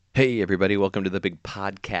Hey everybody, welcome to the big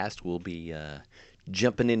podcast. We'll be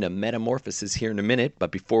jumping into Metamorphosis here in a minute,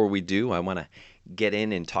 but before we do, I want to get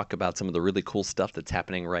in and talk about some of the really cool stuff that's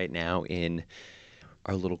happening right now in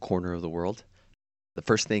our little corner of the world. The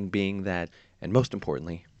first thing being that, and most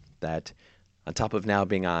importantly, that on top of now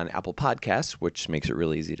being on Apple Podcasts, which makes it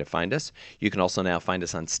really easy to find us, you can also now find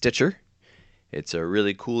us on Stitcher. It's a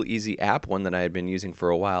really cool, easy app, one that I had been using for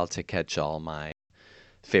a while to catch all my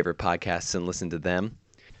favorite podcasts and listen to them.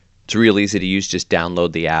 It's real easy to use. Just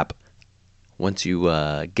download the app. Once you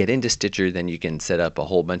get into Stitcher, then you can set up a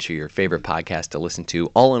whole bunch of your favorite podcasts to listen to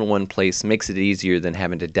all in one place. Makes it easier than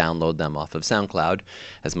having to download them off of SoundCloud.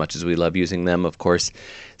 As much as we love using them, of course,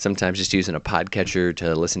 sometimes just using a podcatcher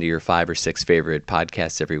to listen to your 5 or 6 favorite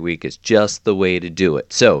podcasts every week is just the way to do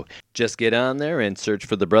it. So just get on there and search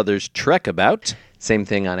for the Brothers Trek About. Same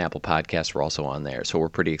thing on Apple Podcasts. We're also on there. So we're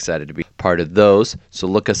pretty excited to be part of those. So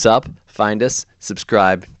look us up, find us,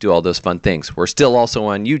 subscribe, do all those fun things. We're still also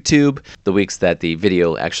on YouTube. The weeks that the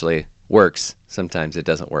video actually works, sometimes it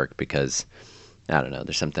doesn't work because, I don't know,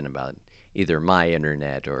 there's something about either my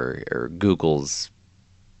internet or Google's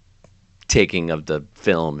taking of the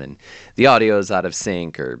film and the audio is out of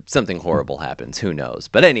sync or something horrible happens. Who knows?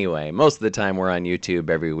 But anyway, most of the time we're on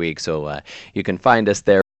YouTube every week. So you can find us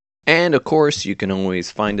there. And, of course, you can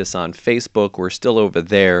always find us on Facebook. We're still over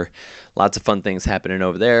there. Lots of fun things happening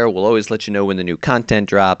over there. We'll always let you know when the new content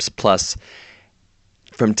drops. Plus,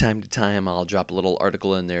 from time to time, I'll drop a little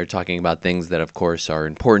article in there talking about things that, of course, are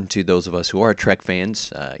important to those of us who are Trek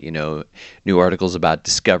fans. New articles about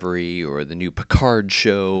Discovery or the new Picard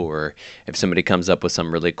show, or if somebody comes up with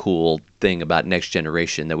some really cool thing about Next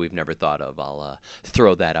Generation that we've never thought of, I'll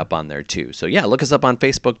throw that up on there, too. So, yeah, look us up on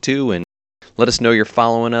Facebook, too, and let us know you're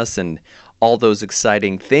following us and all those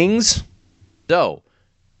exciting things. So,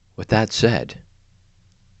 with that said,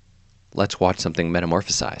 let's watch something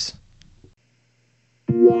metamorphosize.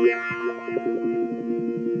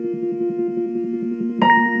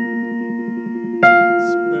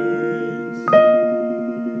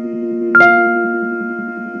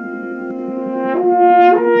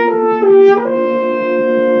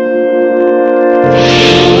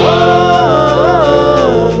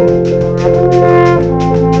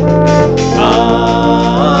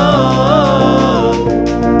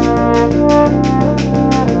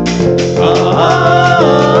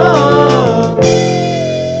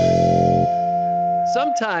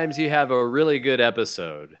 Sometimes you have a really good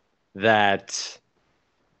episode that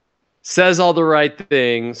says all the right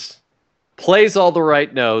things, plays all the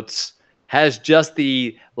right notes, has just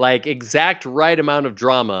the exact right amount of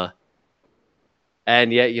drama,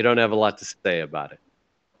 and yet you don't have a lot to say about it.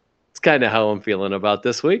 It's kind of how I'm feeling about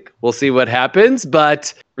this week. We'll see what happens,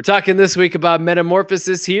 but we're talking this week about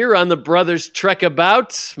Metamorphosis here on the Brothers Trek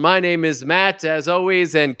About. My name is Matt, as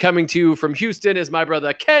always, and coming to you from Houston is my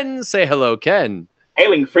brother Ken. Say hello, Ken.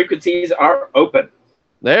 Hailing frequencies are open.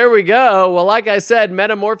 There we go. Well, like I said,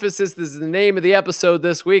 Metamorphosis is the name of the episode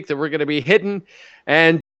this week that we're going to be hitting,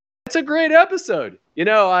 and it's a great episode. You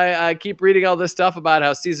know, I keep reading all this stuff about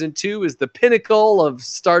how Season 2 is the pinnacle of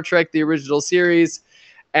Star Trek, the original series,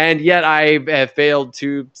 and yet I have failed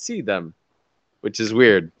to see them, which is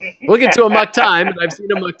weird. We'll get to Amok Time, and I've seen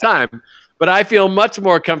Amok Time, but I feel much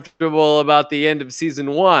more comfortable about the end of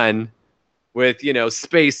Season 1 with,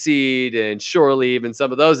 Space Seed and Shore Leave and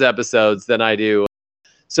some of those episodes than I do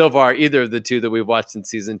so far, either of the two that we've watched in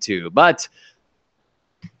Season 2. But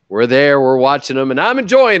we're there, we're watching them, and I'm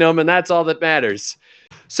enjoying them, and that's all that matters.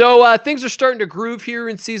 So things are starting to groove here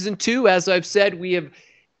in Season 2. As I've said, we have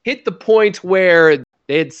hit the point where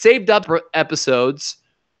they had saved up episodes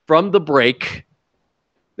from the break.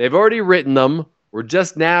 They've already written them. We're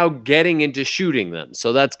just now getting into shooting them.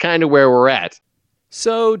 So that's kind of where we're at.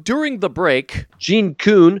 So during the break, Gene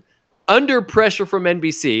Kuhn, under pressure from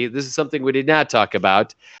NBC, this is something we did not talk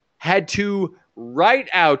about, had to write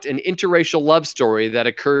out an interracial love story that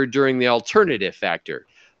occurred during the alternative factor.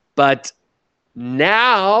 But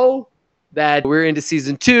now that we're into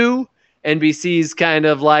Season 2, NBC's kind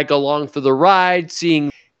of along for the ride, seeing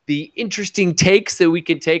the interesting takes that we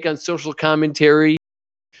can take on social commentary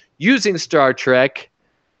using Star Trek.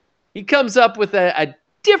 He comes up with a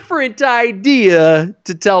different idea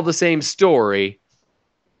to tell the same story.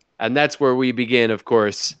 And that's where we begin, of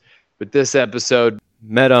course, with this episode,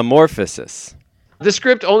 Metamorphosis. The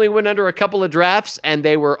script only went under a couple of drafts, and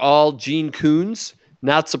they were all Gene Kuhn's.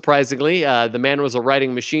 Not surprisingly, the man was a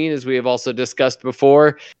writing machine, as we have also discussed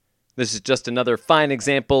before. This is just another fine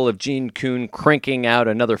example of Gene Kuhn cranking out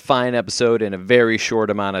another fine episode in a very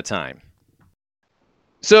short amount of time.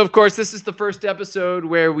 So, of course, this is the first episode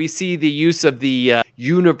where we see the use of the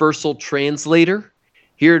Universal Translator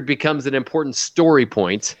Here it becomes an important story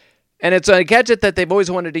point. And it's a gadget that they've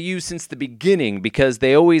always wanted to use since the beginning because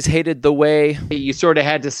they always hated the way you sort of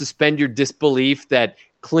had to suspend your disbelief that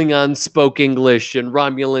Klingons spoke English and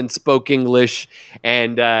Romulans spoke English,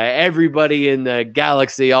 and everybody in the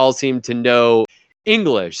galaxy all seemed to know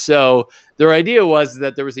English. So their idea was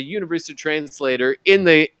that there was a universal translator in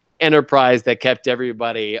the Enterprise that kept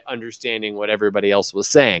everybody understanding what everybody else was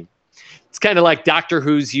saying. It's kind of like Doctor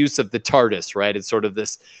Who's use of the TARDIS, right? It's sort of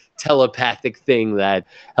this telepathic thing that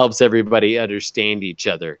helps everybody understand each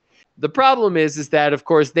other. The problem is that, of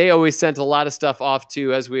course, they always sent a lot of stuff off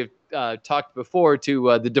to, as we've talked before,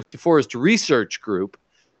 to the DeForest Research Group,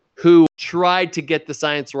 who tried to get the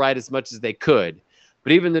science right as much as they could.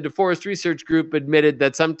 But even the DeForest Research Group admitted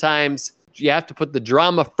that sometimes you have to put the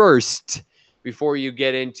drama first before you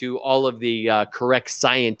get into all of the correct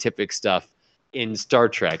scientific stuff in Star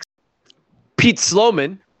Trek. Pete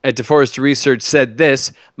Sloman at DeForest Research said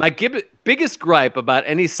this: "My biggest gripe about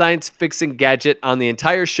any science fiction gadget on the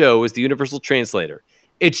entire show is the Universal Translator.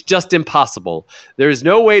 It's just impossible. There is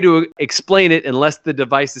no way to explain it unless the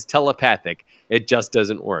device is telepathic. It just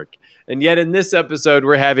doesn't work." And yet in this episode,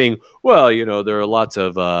 we're having, well, you know, there are lots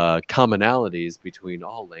of commonalities between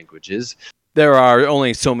all languages. There are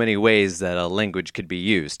only so many ways that a language could be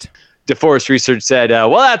used. DeForest Research said,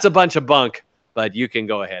 well, that's a bunch of bunk, but you can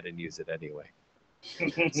go ahead and use it anyway.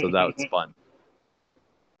 So that was fun.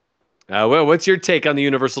 Well, what's your take on the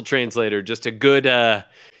Universal Translator? Just a good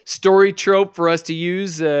story trope for us to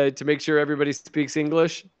use to make sure everybody speaks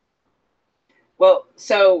English? Well,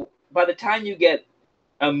 so by the time you get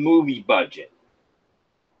a movie budget,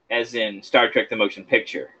 as in Star Trek the Motion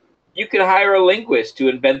Picture, you could hire a linguist to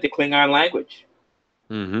invent the Klingon language.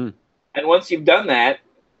 Mm-hmm. And once you've done that,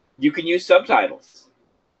 you can use subtitles.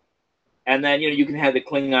 And then, you can have the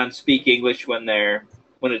Klingons speak English when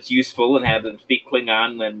it's useful, and have them speak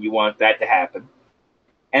Klingon when you want that to happen.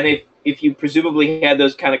 And if you presumably had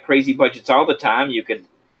those kind of crazy budgets all the time, you could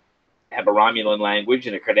have a Romulan language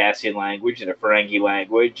and a Cardassian language and a Ferengi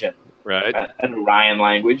language and an Orion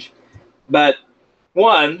language. But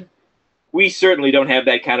one, we certainly don't have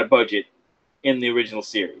that kind of budget in the original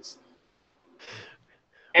series.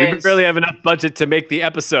 We barely have enough budget to make the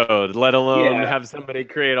episode, let alone have somebody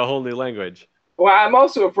create a whole new language. Well, I'm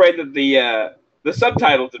also afraid that the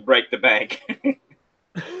subtitles would break the bank.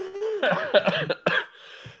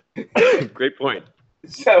 Great point.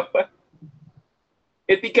 So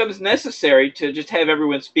it becomes necessary to just have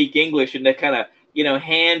everyone speak English and to kind of,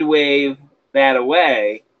 hand wave that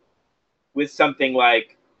away with something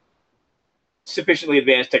like sufficiently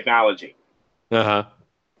advanced technology. Uh-huh.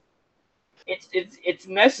 It's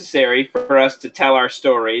necessary for us to tell our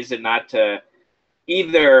stories and not to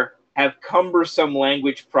either have cumbersome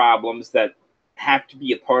language problems that have to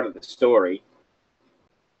be a part of the story.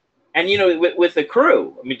 And, with the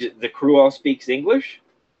crew, the crew all speaks English?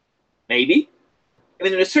 Maybe.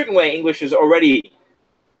 In a certain way, English is already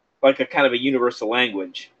like a kind of a universal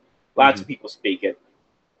language. Lots of people speak it,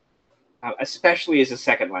 especially as a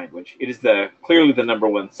second language. It is clearly the number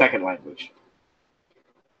one second language.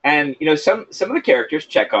 And, some of the characters,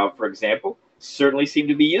 Chekhov, for example, certainly seem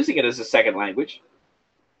to be using it as a second language.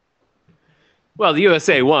 Well, the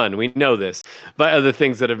USA won. We know this by other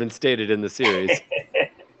things that have been stated in the series.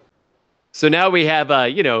 So now we have,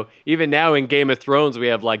 even now in Game of Thrones, we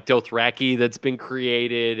have like Dothraki that's been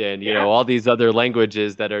created, and, all these other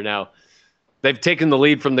languages that are now, they've taken the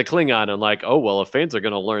lead from the Klingon and like, oh, well, if fans are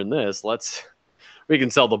going to learn this, we can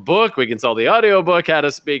sell the book, we can sell the audiobook, how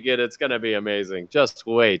to speak it. It's going to be amazing. Just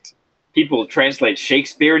wait. People translate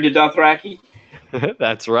Shakespeare into Dothraki?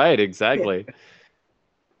 That's right, exactly.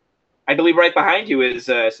 I believe right behind you is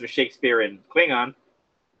some Shakespeare in Klingon.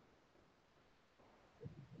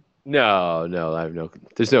 No,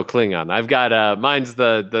 there's no Klingon. I've got mine's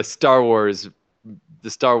the Star Wars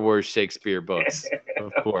Shakespeare books,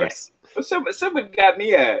 of course. Well, someone got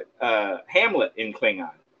me a Hamlet in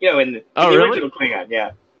Klingon. In the original Klingon,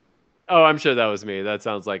 yeah. Oh, I'm sure that was me. That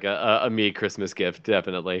sounds like a me Christmas gift,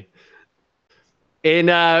 definitely. In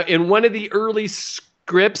one of the early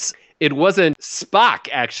scripts, it wasn't Spock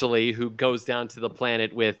actually who goes down to the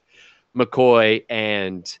planet with McCoy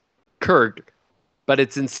and Kirk, but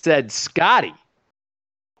it's instead Scotty.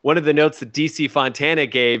 One of the notes that DC Fontana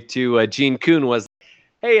gave to Gene Kuhn was,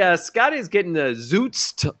 hey, Scotty's getting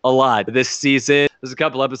zootsed a lot this season. There's a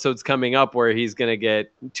couple episodes coming up where he's going to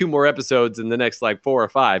get 2 more episodes in the next 4 or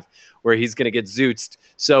 5 where he's going to get zootsed.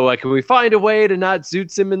 So can we find a way to not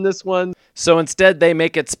zoots him in this one? So instead they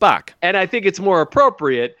make it Spock. And I think it's more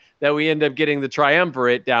appropriate that we end up getting the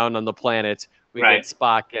triumvirate down on the planet. We get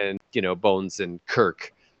Spock and, Bones and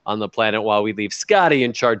Kirk on the planet while we leave Scotty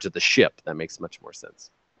in charge of the ship. That makes much more sense.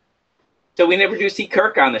 So we never do see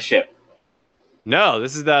Kirk on the ship. No,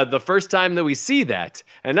 this is the first time that we see that.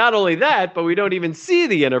 And not only that, but we don't even see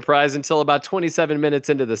the Enterprise until about 27 minutes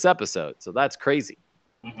into this episode. So that's crazy.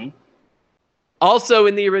 Mm-hmm. Also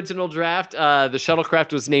in the original draft, the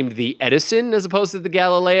shuttlecraft was named the Edison as opposed to the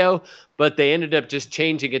Galileo, but they ended up just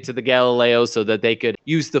changing it to the Galileo so that they could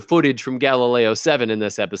use the footage from Galileo 7 in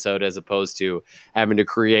this episode as opposed to having to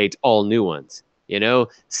create all new ones. You know,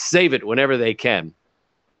 save it whenever they can.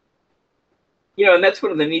 You know, and that's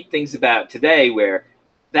one of the neat things about today, where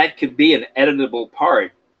that could be an editable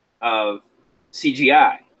part of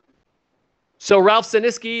CGI. So Ralph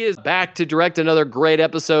Siniski is back to direct another great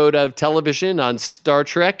episode of television on Star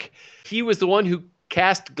Trek. He was the one who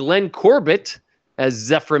cast Glenn Corbett as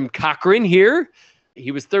Zephyrm Cochran here.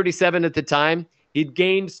 He was 37 at the time. He'd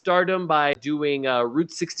gained stardom by doing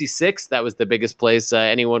Route 66. That was the biggest place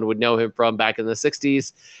anyone would know him from back in the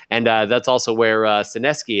 60s. And that's also where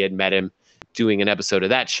Siniski had met him, doing an episode of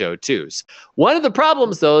that show too. One of the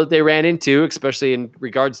problems, though, that they ran into, especially in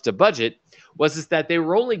regards to budget, was that they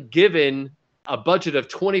were only given a budget of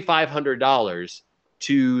 $2,500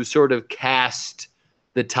 to sort of cast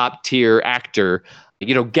the top tier actor,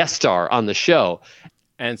 you know, guest star on the show.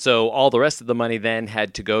 And so all the rest of the money then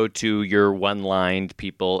had to go to your one-lined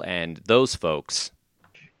people and those folks.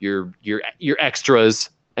 Your extras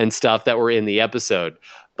and stuff that were in the episode.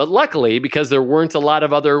 But luckily, because there weren't a lot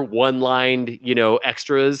of other one-lined, you know,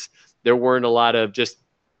 extras, there weren't a lot of just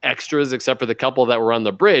extras except for the couple that were on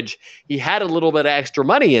the bridge, he had a little bit of extra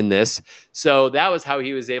money in this. So that was how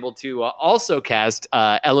he was able to also cast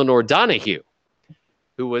Elinor Donahue,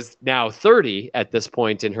 who was now 30 at this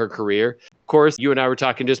point in her career. Of course, you and I were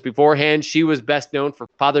talking just beforehand. She was best known for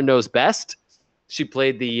Father Knows Best. She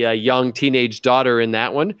played the young teenage daughter in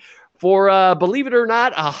that one. For, believe it or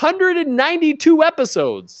not, 192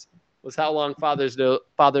 episodes was how long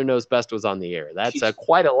Father Knows Best was on the air. That's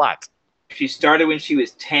quite a lot. She started when she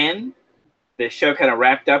was 10. The show kind of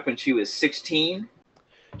wrapped up when she was 16.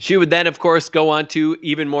 She would then, of course, go on to,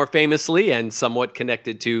 even more famously and somewhat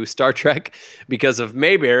connected to Star Trek because of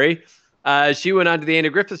Mayberry, she went on to the Andy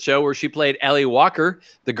Griffith Show, where she played Ellie Walker,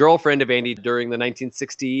 the girlfriend of Andy during the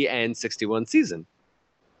 1960 and 61 season.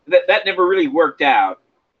 That never really worked out.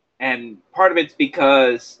 And part of it's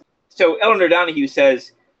because, so Elinor Donahue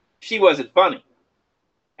says she wasn't funny.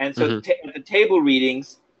 And so at the table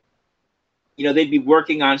readings, you know, they'd be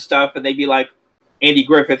working on stuff and they'd be like, Andy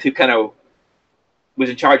Griffith, who kind of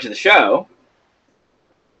was in charge of the show,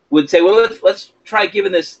 would say, well, let's try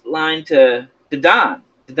giving this line to Don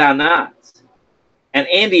Knotts. And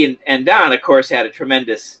Andy and Don, of course, had a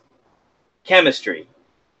tremendous chemistry,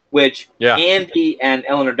 which Andy and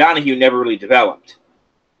Elinor Donahue never really developed.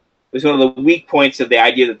 It was one of the weak points of the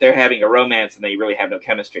idea that they're having a romance and they really have no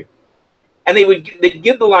chemistry. And they'd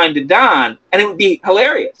give the line to Don, and it would be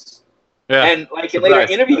hilarious. Yeah, and like in later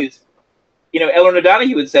interviews, you know, Elinor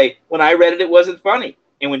Donahue would say, when I read it, it wasn't funny.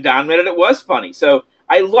 And when Don read it, it was funny. So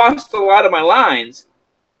I lost a lot of my lines,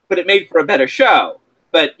 but it made for a better show.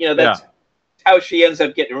 But, you know, that's how she ends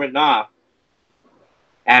up getting written off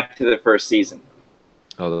after the first season.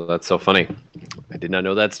 Oh, that's so funny. I did not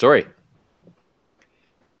know that story.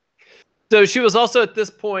 So she was also at this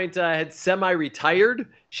point had semi-retired.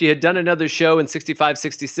 She had done another show in 65,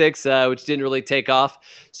 66, which didn't really take off.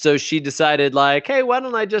 So she decided, like, hey, why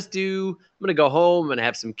don't I just I'm going to go home. I'm going to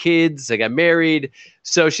have some kids. I got married.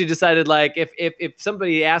 So she decided, like, if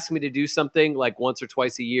somebody asked me to do something like once or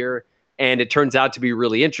twice a year and it turns out to be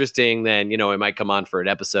really interesting, then, you know, it might come on for an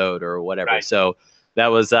episode or whatever. Right. So that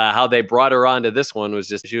was how they brought her on to this one, was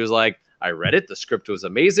just, she was like, I read it. The script was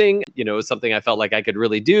amazing. You know, it was something I felt like I could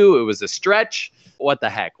really do. It was a stretch. What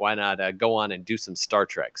the heck? Why not go on and do some Star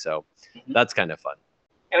Trek? So that's kind of fun.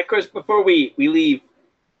 And, of course, before we leave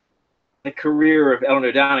the career of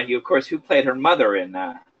Elinor Donahue, of course, who played her mother in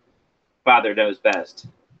Father Knows Best?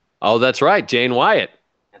 Oh, that's right. Jane Wyatt.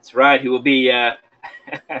 That's right. Who will be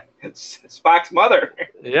Spock's mother.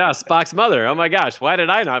 Yeah, Spock's mother. Oh my gosh, why did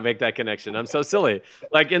I not make that connection? I'm so silly.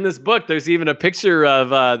 Like, in this book, there's even a picture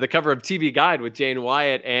of the cover of TV Guide with Jane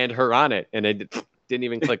Wyatt and her on it, and it didn't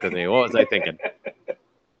even click with me. What was I thinking?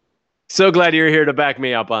 So glad you're here to back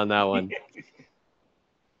me up on that one.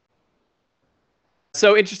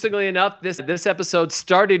 So interestingly enough, this episode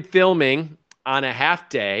started filming on a half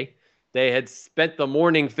day. They had spent the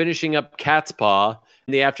morning finishing up Cat's Paw.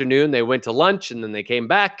 In the afternoon, they went to lunch, and then they came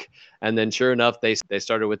back. And then sure enough, they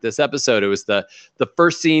started with this episode. It was the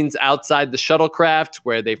first scenes outside the shuttlecraft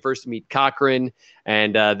where they first meet Cochran,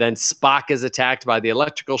 and then Spock is attacked by the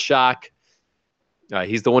electrical shock.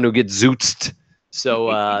 He's the one who gets zootsed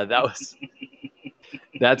So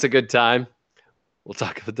that's a good time. We'll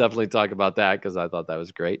definitely talk about that because I thought that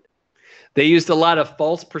was great. They used a lot of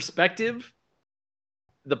false perspective.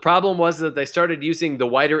 The problem was that they started using the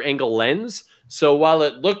wider angle lens. So while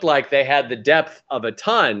it looked like they had the depth of a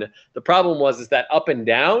ton, the problem was that up and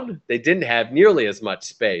down, they didn't have nearly as much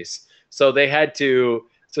space. So they had to,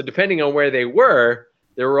 so depending on where they were,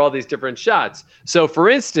 there were all these different shots. So for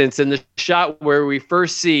instance, in the shot where we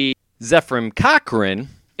first see Zephyrm Cochran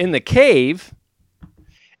in the cave,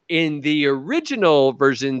 in the original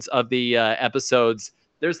versions of the episodes,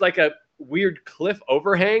 there's like a weird cliff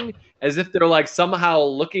overhang, as if they're like somehow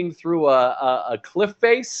looking through a cliff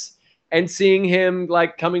face and seeing him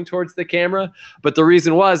like coming towards the camera. But the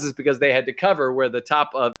reason is because they had to cover where the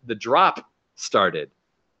top of the drop started.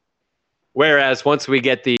 Whereas once we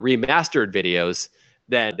get the remastered videos,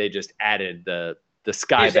 then they just added the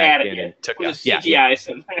sky back in and took out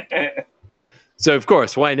CGI. Yeah. So of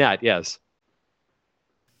course, why not? Yes.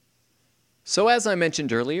 So as I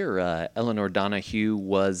mentioned earlier, Elinor Donahue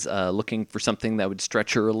was looking for something that would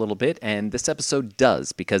stretch her a little bit, and this episode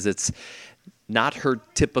does, because it's not her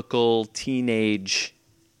typical teenage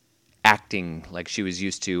acting like she was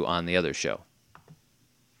used to on the other show.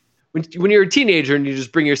 When you're a teenager and you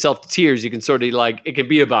just bring yourself to tears, you can sort of like, it can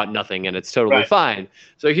be about nothing and it's totally fine.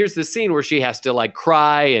 So here's the scene where she has to like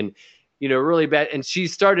cry and, you know, really bad. And she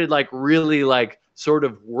started like really like sort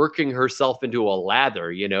of working herself into a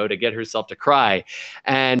lather, you know, to get herself to cry.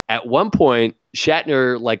 And at one point,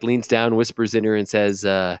 Shatner like leans down, whispers in her and says,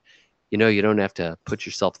 you know, you don't have to put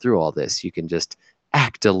yourself through all this. You can just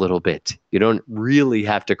act a little bit. You don't really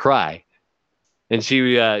have to cry. And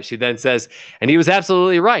she then says, and he was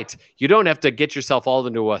absolutely right. You don't have to get yourself all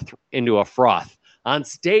into a froth. On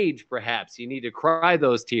stage, perhaps, you need to cry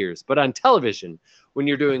those tears. But on television, when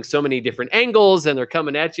you're doing so many different angles and they're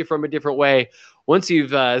coming at you from a different way, once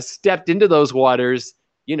you've stepped into those waters,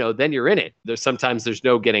 you know, then you're in it. Sometimes there's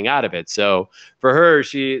no getting out of it. So for her,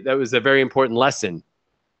 that was a very important lesson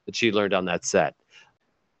that she learned on that set.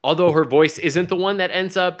 Although her voice isn't the one that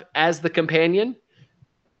ends up as the companion,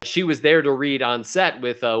 she was there to read on set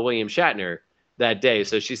with William Shatner that day.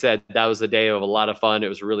 So she said that was a day of a lot of fun. It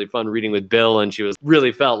was really fun reading with Bill, and she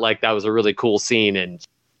really felt like that was a really cool scene. And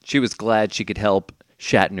she was glad she could help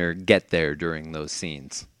Shatner get there during those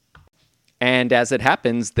scenes. And as it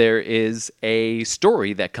happens, there is a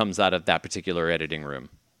story that comes out of that particular editing room.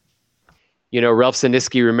 You know, Ralph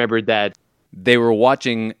Sinisky remembered that they were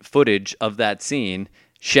watching footage of that scene.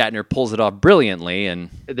 Shatner pulls it off brilliantly, and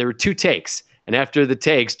there were 2 takes. And after the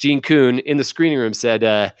takes, Gene Kuhn in the screening room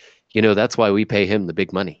said, you know, that's why we pay him the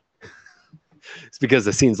big money. It's because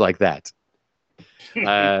of scenes like that.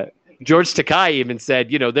 George Takei even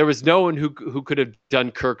said, you know, there was no one who could have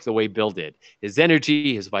done Kirk the way Bill did. His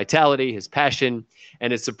energy, his vitality, his passion,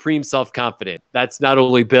 and his supreme self-confidence. That's not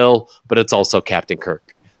only Bill, but it's also Captain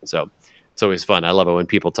Kirk. So it's always fun. I love it when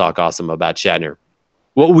people talk awesome about Shatner.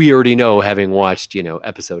 What we already know, having watched, you know,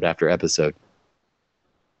 episode after episode.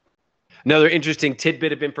 Another interesting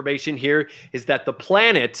tidbit of information here is that the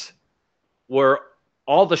planet where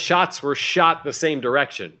all the shots were shot the same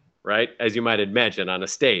direction, right? As you might imagine on a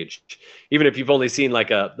stage. Even if you've only seen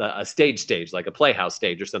like a stage, like a playhouse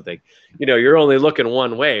stage or something, you know, you're only looking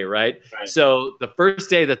one way, right? So the first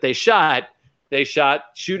day that they shot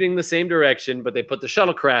shooting the same direction, but they put the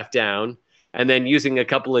shuttlecraft down and then using a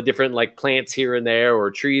couple of different like plants here and there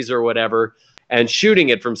or trees or whatever, and shooting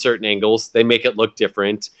it from certain angles, they make it look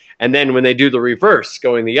different. And then when they do the reverse,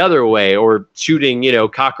 going the other way, or shooting, you know,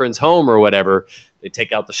 Cochran's home or whatever, they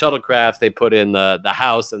take out the shuttlecraft, they put in the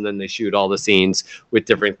house, and then they shoot all the scenes with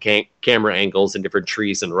different camera angles and different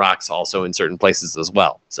trees and rocks also in certain places as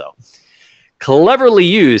well. So cleverly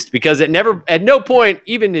used, because at no point,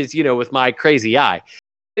 even as, you know, with my crazy eye,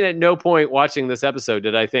 at no point watching this episode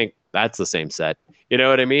did I think that's the same set. You know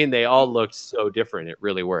what I mean? They all looked so different. It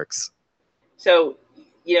really works. So,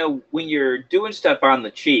 you know, when you're doing stuff on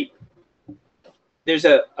the cheap, there's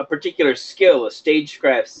a particular skill, a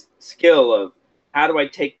stagecraft skill of how do I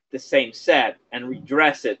take the same set and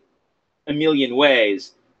redress it a million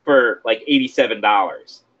ways for like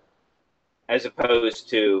 $87, as opposed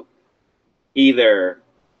to either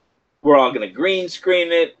we're all going to green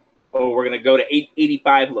screen it, or we're going to go to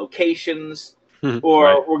 85 locations, or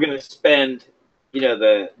Right. we're going to spend, you know,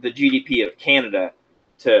 the GDP of Canada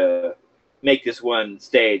to make this one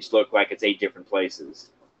stage look like it's 8 different places.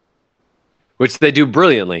 Which they do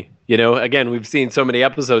brilliantly. You know, again, we've seen so many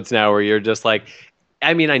episodes now where you're just like,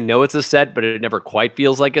 I mean, I know it's a set, but it never quite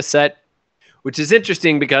feels like a set, which is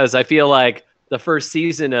interesting because I feel like the first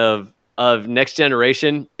season of of Next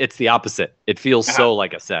Generation, it's the opposite. It feels so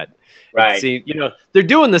like a set. Right. See, they're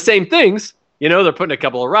doing the same things. They're putting a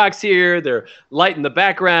couple of rocks here. They're lighting the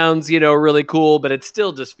backgrounds, really cool. But it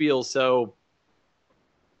still just feels so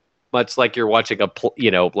much like you're watching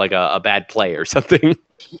like a bad play or something.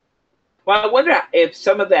 Well, I wonder if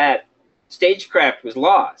some of that stagecraft was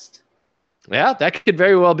lost. Yeah, that could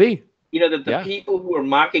very well be. That the people who were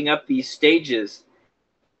mocking up these stages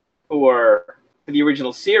for the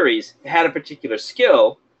original series had a particular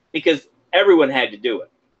skill because everyone had to do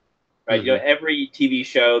it, right? Mm-hmm. Every TV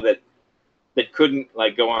show that couldn't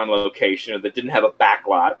like go on location or that didn't have a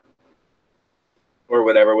backlot or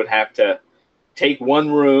whatever would have to take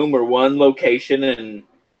one room or one location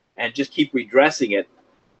and just keep redressing it.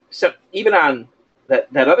 So even on that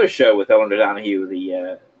other show with Elinor Donahue,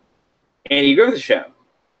 the Andy Griffith Show,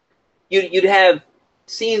 you'd have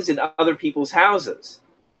scenes in other people's houses.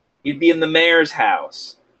 You'd be in the mayor's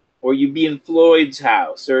house, or you'd be in Floyd's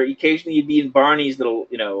house, or occasionally you'd be in Barney's little,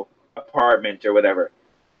 apartment or whatever.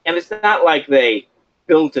 And it's not like they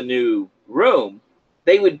built a new room.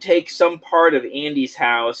 They would take some part of Andy's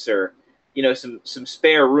house or, some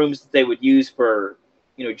spare rooms that they would use for,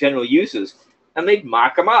 general uses, and they'd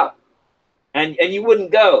mock them up. And you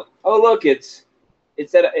wouldn't go, oh, look, it's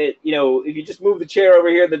that, if you just move the chair over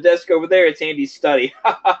here, the desk over there, it's Andy's study.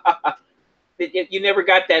 You never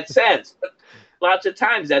got that sense. But lots of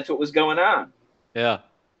times that's what was going on. Yeah.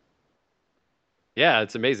 Yeah,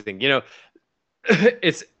 it's amazing.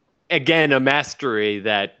 It's, again, a mastery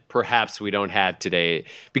that perhaps we don't have today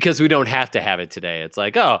because we don't have to have it today. It's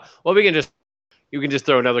like, oh, well, you can just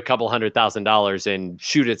throw another couple $100,000 and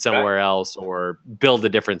shoot it somewhere else or build a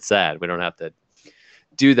different set. We don't have to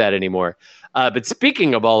do that anymore. But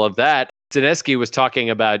speaking of all of that, Zineski was talking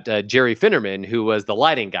about Jerry Finnerman, who was the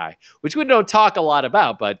lighting guy, which we don't talk a lot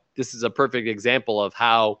about, but this is a perfect example of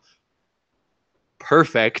how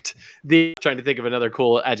perfect trying to think of another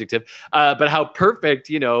cool adjective, but how perfect,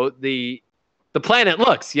 the planet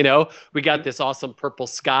looks. We got this awesome purple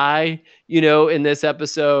sky, in this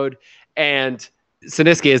episode. And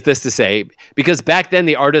Zineski has this to say, because back then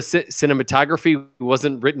the art of cinematography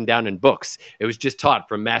wasn't written down in books. It was just taught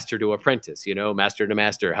from master to apprentice, master to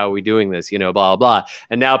master. How are we doing this? Blah, blah.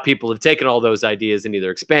 And now people have taken all those ideas and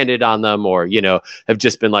either expanded on them or, have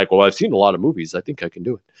just been like, well, I've seen a lot of movies. I think I can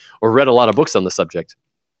do it. Or read a lot of books on the subject.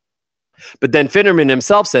 But then Finnerman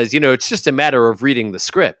himself says, it's just a matter of reading the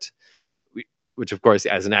script. Which, of course,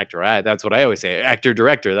 as an actor, that's what I always say. Actor,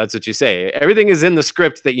 director, that's what you say. Everything is in the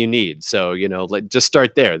script that you need. So, just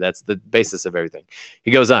start there. That's the basis of everything.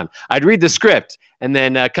 He goes on, I'd read the script and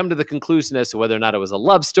then come to the conclusion as to whether or not it was a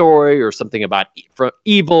love story or something about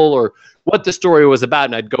evil or what the story was about,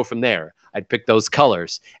 and I'd go from there. I'd pick those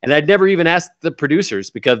colors. And I'd never even ask the producers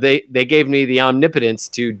because they gave me the omnipotence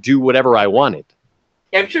to do whatever I wanted.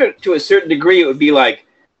 I'm sure to a certain degree it would be like,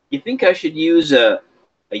 you think I should use a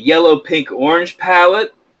yellow, pink, orange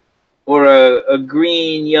palette or a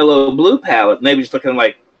green, yellow, blue palette? And they were just looking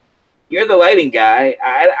like, you're the lighting guy.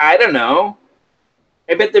 I don't know.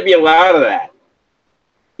 I bet there'd be a lot of that.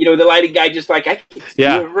 The lighting guy just like, I can do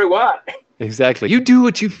whatever I want. Exactly. You do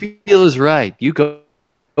what you feel is right. You go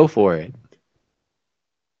for it.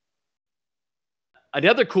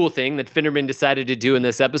 Another cool thing that Finnerman decided to do in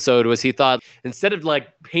this episode was he thought, instead of like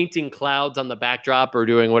painting clouds on the backdrop or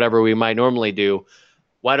doing whatever we might normally do,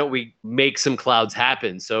 why don't we make some clouds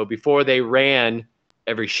happen? So before they ran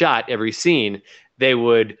every shot, every scene, they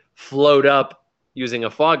would float up using a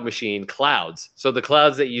fog machine clouds. So the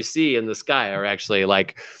clouds that you see in the sky are actually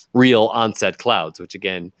like real on-set clouds, which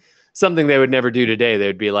again, something they would never do today. They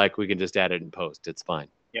would be like, we can just add it in post. It's fine.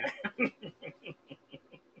 Yeah.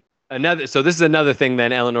 So this is another thing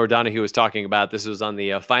that Elinor Donahue was talking about. This was on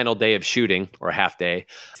the final day of shooting, or half day.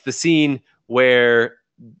 It's the scene where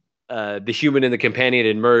the human and the companion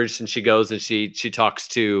had merged, and she goes and she talks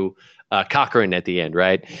to Cochran at the end,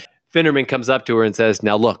 right? Finnerman comes up to her and says,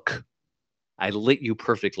 now look, I lit you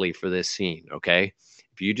perfectly for this scene, okay?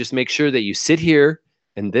 If you just make sure that you sit here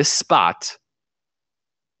in this spot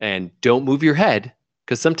and don't move your head,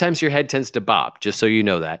 because sometimes your head tends to bob, just so you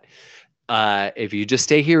know that. If you just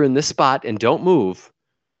stay here in this spot and don't move,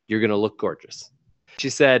 you're going to look gorgeous. She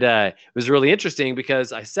said, it was really interesting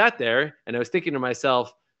because I sat there and I was thinking to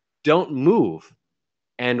myself, don't move.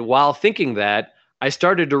 And while thinking that, I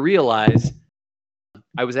started to realize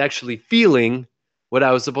I was actually feeling what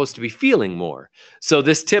I was supposed to be feeling more. So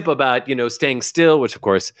this tip about, staying still, which of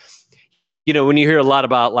course, when you hear a lot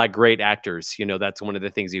about like great actors, that's one of the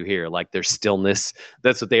things you hear, like their stillness.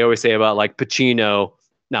 That's what they always say about like Pacino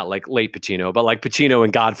not like late Pacino, but like Pacino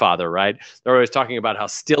and Godfather, right? They're always talking about how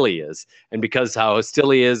still he is. And because how still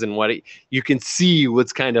he is and you can see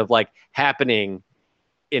what's kind of like happening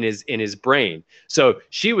in his brain. So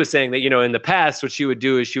she was saying that, in the past, what she would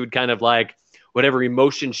do is she would kind of like whatever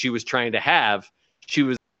emotion she was trying to have, she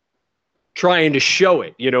was trying to show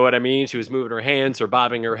it. You know what I mean? She was moving her hands or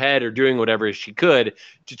bobbing her head or doing whatever she could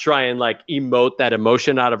to try and like emote that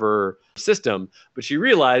emotion out of her system. But she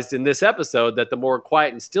realized in this episode that the more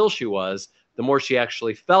quiet and still she was, the more she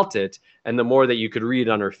actually felt it and the more that you could read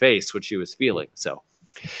on her face what she was feeling. So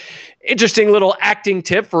interesting little acting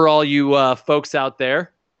tip for all you folks out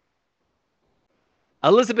there.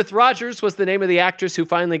 Elizabeth Rogers was the name of the actress who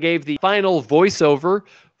finally gave the final voiceover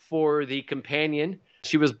for the companion.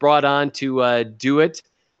 She was brought on to do it.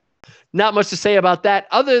 Not much to say about that.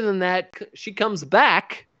 Other than that, she comes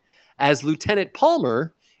back as Lieutenant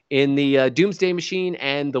Palmer in the Doomsday Machine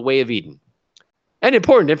and The Way of Eden. And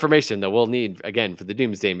important information that we'll need, again, for the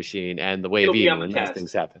Doomsday Machine and The Way of Eden when those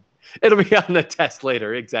things happen. It'll be on the test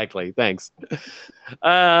later. Exactly. Thanks.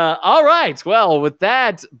 All right. Well, with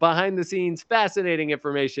that behind-the-scenes fascinating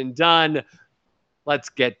information done, let's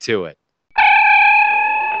get to it.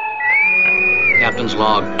 Captain's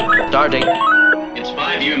log. Start date. It's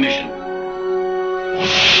 5-year mission.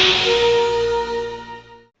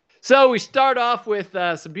 So we start off with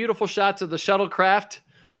some beautiful shots of the shuttlecraft.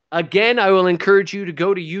 Again, I will encourage you to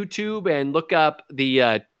go to YouTube and look up the,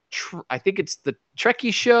 I think it's the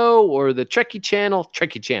Trekkie Show or the Trekkie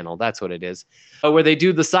Channel, that's what it is, where they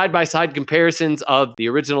do the side-by-side comparisons of the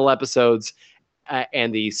original episodes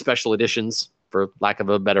and the special editions, for lack of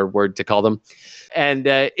a better word to call them. And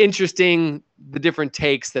interesting, the different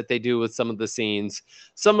takes that they do with some of the scenes.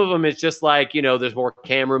 Some of them is just like, there's more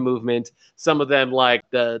camera movement. Some of them like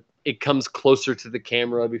it comes closer to the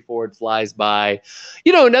camera before it flies by.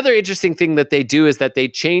 Another interesting thing that they do is that they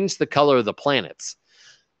change the color of the planets,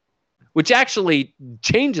 which actually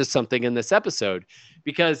changes something in this episode,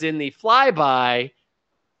 because in the flyby,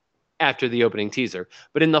 after the opening teaser,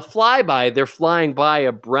 but in the flyby, they're flying by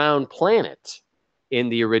a brown planet in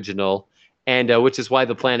the original, and which is why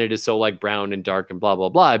the planet is so like brown and dark and blah, blah,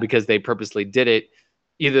 blah, because they purposely did it.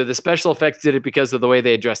 Either the special effects did it because of the way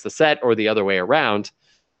they addressed the set or the other way around.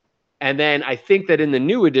 And then I think that in the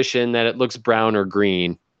new edition that it looks brown or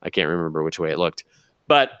green. I can't remember which way it looked,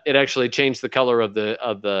 but it actually changed the color of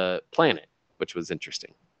the planet, which was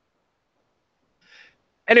interesting.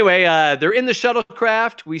 Anyway, they're in the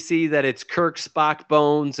shuttlecraft. We see that it's Kirk, Spock,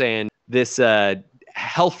 Bones, and this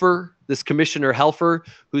Helfer, this Commissioner Helfer,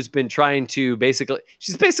 who's been trying to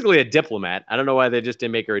she's basically a diplomat. I don't know why they just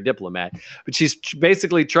didn't make her a diplomat, but she's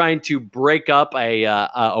basically trying to break up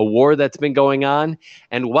a war that's been going on.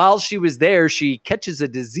 And while she was there, she catches a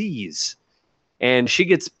disease, and she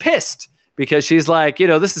gets pissed because she's like,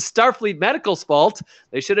 this is Starfleet Medical's fault.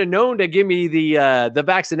 They should have known to give me the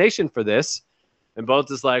vaccination for this. And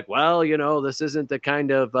Bones is like, well, this isn't the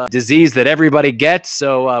kind of disease that everybody gets,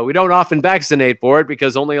 so we don't often vaccinate for it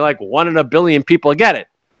because only like 1 in a billion people get it.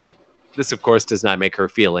 This, of course, does not make her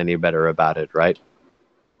feel any better about it, right?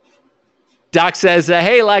 Doc says,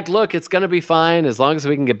 hey, look, it's going to be fine. As long as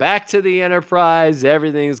we can get back to the Enterprise,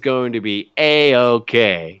 everything's going to be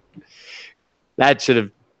A-okay. That should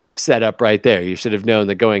have set up right there. You should have known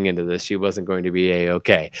that going into this, she wasn't going to be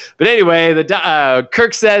A-okay. But anyway,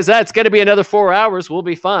 Kirk says, that's going to be another 4 hours. We'll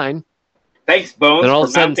be fine. Thanks,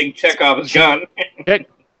 Bones, for mounting Chekhov's gun.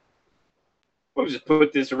 We'll just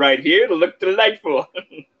put this right here. It'll look delightful.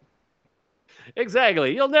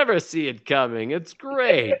 Exactly. You'll never see it coming. It's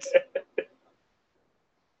great.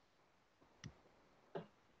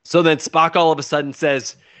 So then Spock all of a sudden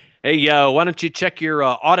says, hey, why don't you check your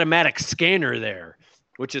automatic scanner there?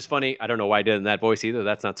 Which is funny. I don't know why I did in that voice either.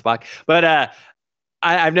 That's not Spock. But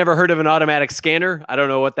I've never heard of an automatic scanner. I don't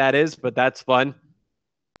know what that is, but that's fun.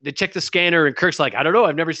 They check the scanner, and Kirk's like, I don't know.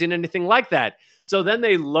 I've never seen anything like that. So then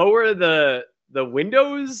they lower the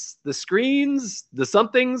windows, the screens, the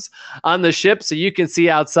somethings on the ship so you can see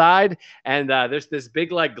outside. And there's this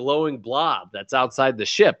big, like, glowing blob that's outside the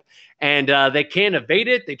ship. And they can't evade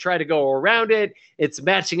it. They try to go around it. It's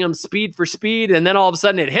matching them speed for speed. And then all of a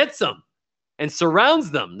sudden it hits them and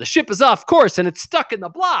surrounds them. The ship is off course and it's stuck in the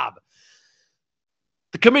blob.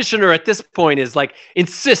 The commissioner at this point is like,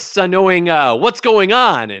 insists on knowing what's going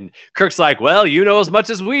on. And Kirk's like, well, you know as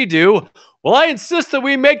much as we do. Well, I insist that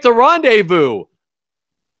we make the rendezvous.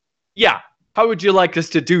 Yeah. How would you like us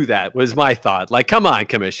to do that? Was my thought. Like, come on,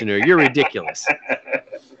 Commissioner. You're ridiculous.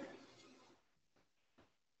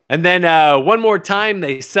 And then one more time,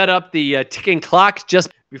 they set up the ticking clock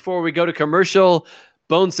just before we go to commercial.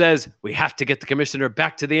 Bones says, we have to get the Commissioner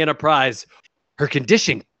back to the Enterprise. her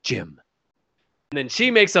condition, Jim. And then she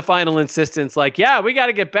makes a final insistence like, yeah, we got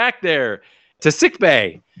to get back there to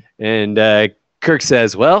sickbay. And Kirk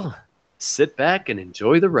says, well, sit back and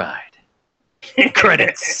enjoy the ride.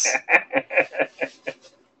 Credits.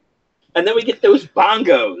 And then we get those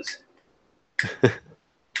bongos.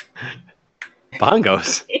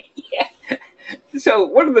 Bongos? Yeah. So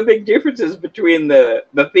one of the big differences between the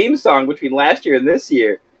theme song between last year and this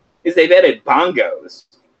year is they've added bongos.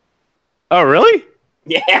 Oh, really?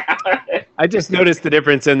 Yeah. I just noticed the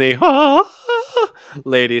difference in the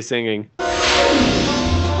lady singing.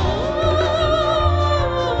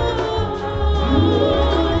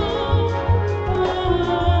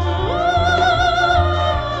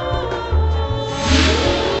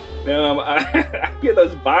 I hear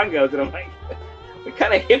those bongos and I'm like, what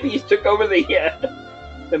kind of hippies took over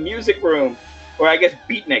the music room? Or I guess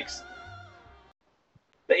beatniks.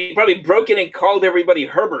 They probably broke in and called everybody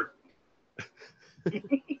Herbert.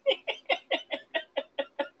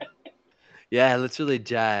 Yeah, let's really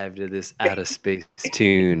jive to this outer space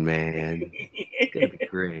tune, man. It's gonna be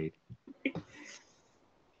great.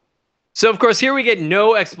 So, of course, here we get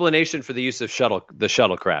no explanation for the use of the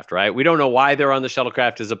shuttlecraft, right? We don't know why they're on the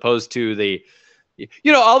shuttlecraft as opposed to the,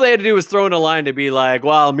 all they had to do was throw in a line to be like,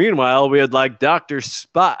 well, meanwhile, we had like Dr.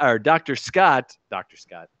 Scott.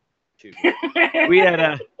 We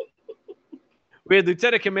had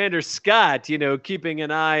Lieutenant Commander Scott, keeping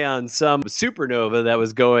an eye on some supernova that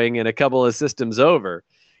was going in a couple of systems over.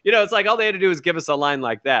 It's like all they had to do was give us a line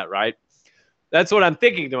like that, right? That's what I'm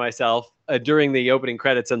thinking to myself during the opening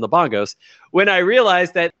credits and the bongos, when I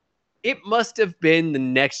realized that it must have been the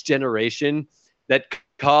Next Generation that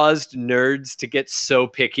caused nerds to get so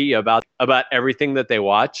picky about everything that they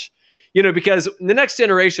watch. Because in the Next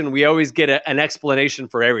Generation, we always get an explanation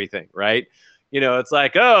for everything, right? It's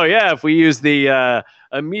like, oh, yeah, if we use the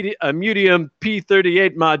medium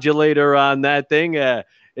P38 modulator on that thing,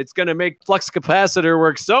 it's going to make flux capacitor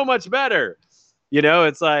work so much better.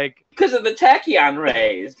 It's like... Because of the tachyon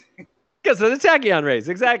rays. Because of the tachyon rays,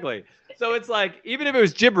 exactly. So it's like, even if it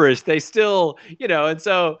was gibberish, they still, and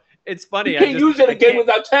so it's funny. You can't use it again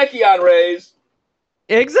without tachyon rays.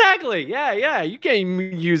 Exactly. Yeah. You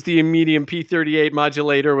can't use the medium P38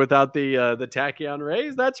 modulator without the tachyon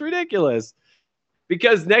rays. That's ridiculous.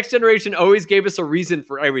 Because Next Generation always gave us a reason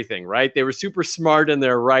for everything, right? They were super smart in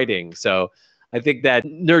their writing. So I think that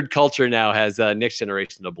nerd culture now has Next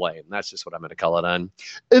Generation to blame. That's just what I'm going to call it on.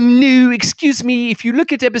 No, excuse me. If you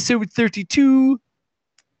look at episode 32,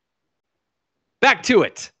 back to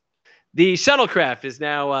it. The shuttlecraft is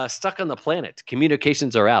now stuck on the planet.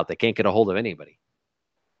 Communications are out. They can't get a hold of anybody.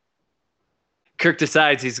 Kirk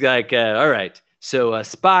decides, he's like, all right, so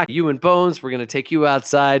Spock, you and Bones, we're going to take you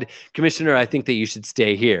outside. Commissioner, I think that you should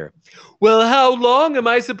stay here. Well, how long am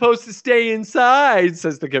I supposed to stay inside,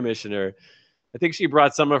 says the commissioner. I think she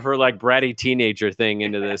brought some of her like bratty teenager thing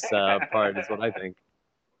into this part, is what I think.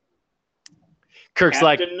 Kirk's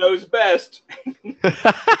Captain knows best.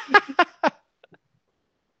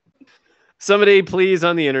 Somebody please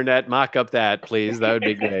on the internet mock up that, please. That would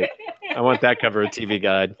be great. I want that cover of TV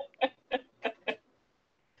Guide.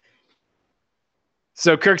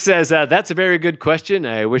 So Kirk says, that's a very good question.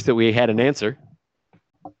 I wish that we had an answer.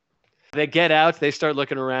 They get out. They start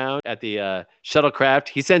looking around at the shuttlecraft.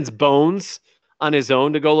 He sends Bones on his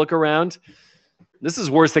own to go look around. This is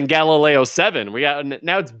worse than Galileo 7.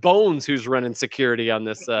 Now it's Bones who's running security on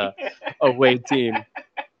this away team.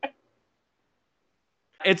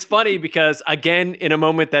 It's funny because, again, in a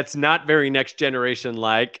moment that's not very Next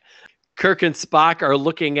Generation-like, Kirk and Spock are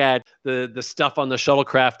looking at the stuff on the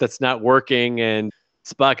shuttlecraft that's not working, and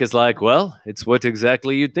Spock is like, well, it's what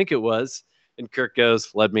exactly you'd think it was. And Kirk goes,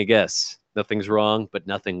 let me guess. Nothing's wrong, but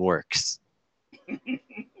nothing works. I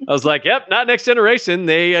was like, yep, not Next Generation.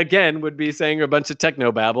 They, again, would be saying a bunch of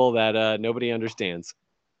technobabble that nobody understands.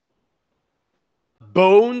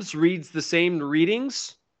 Bones reads the same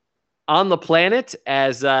readings on the planet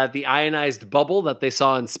as the ionized bubble that they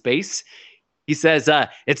saw in space. He says,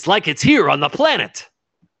 it's like it's here on the planet.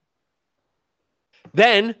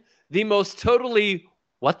 Then, the most totally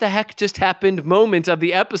what the heck just happened moment of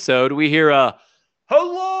the episode, we hear a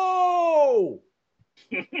hello.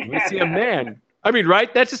 We see a man. I mean,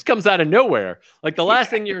 right? That just comes out of nowhere. Like the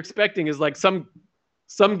last thing you're expecting is like some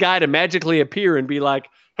guy to magically appear and be like,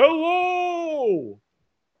 hello.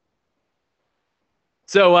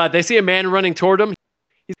 So they see a man running toward him.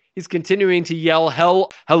 He's continuing to yell hello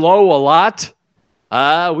a lot.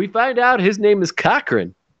 We find out his name is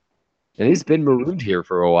Cochran, and he's been marooned here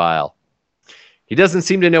for a while. He doesn't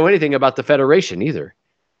seem to know anything about the Federation either,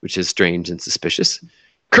 which is strange and suspicious.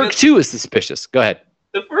 Kirk, too, is suspicious. Go ahead.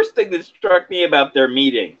 the first thing that struck me about their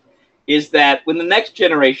meeting is that when the next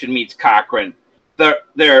generation meets Cochran,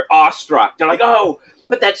 they're awestruck. They're like, "Oh,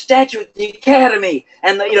 but that statue at the Academy,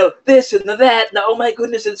 and this and that. And oh my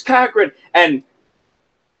goodness, it's Cochran." And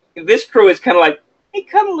this crew is kind of like, "He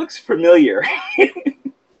kind of looks familiar."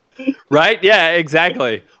 Right? Yeah,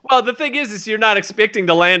 exactly. Well, the thing is you're not expecting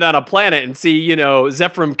to land on a planet and see,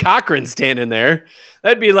 Zephyrm Cochran standing there.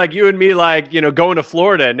 That'd be like you and me, like, going to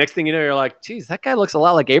Florida. Next thing you know, you're like, geez, that guy looks a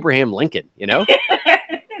lot like Abraham Lincoln,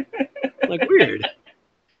 Like, weird.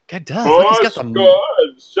 God does. Look, he's got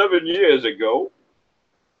the 7 years ago.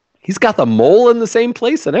 He's got the mole in the same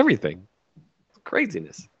place and everything.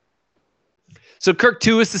 Craziness. So Kirk,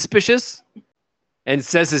 too, is suspicious and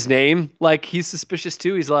says his name like he's suspicious,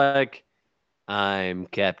 too. He's like, I'm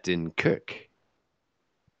Captain Kirk.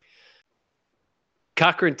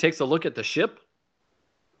 Cochran takes a look at the ship.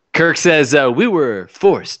 Kirk says, we were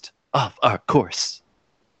forced off our course.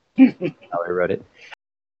 How I wrote it.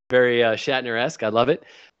 Very Shatner-esque. I love it.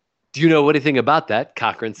 Do you know anything about that?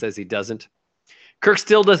 Cochran says he doesn't. Kirk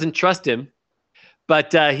still doesn't trust him,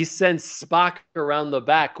 but he sends Spock around the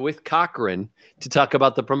back with Cochran to talk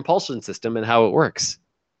about the propulsion system and how it works.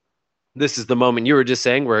 This is the moment you were just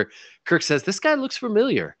saying where Kirk says, this guy looks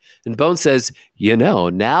familiar. And Bones says,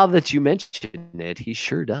 now that you mention it, he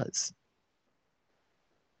sure does.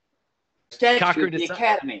 Statue at the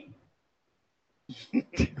Academy.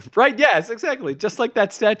 Right, yes, exactly. Just like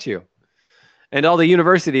that statue. And all the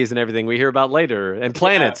universities and everything we hear about later. And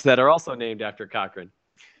planets that are also named after Cochran.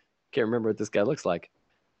 Can't remember what this guy looks like.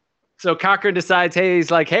 So Cochran decides, hey,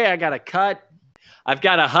 I got a cut. I've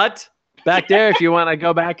got a hut back there if you want to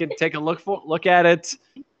go back and take a look at it.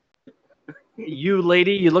 You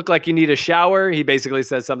lady, you look like you need a shower. He basically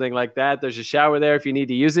says something like that. There's a shower there if you need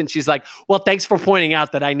to use it. And she's like, well, thanks for pointing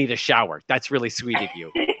out that I need a shower. That's really sweet of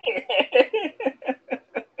you.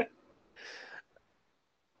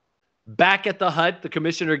 Back at the hut, the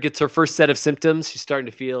commissioner gets her first set of symptoms. She's starting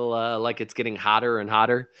to feel like it's getting hotter and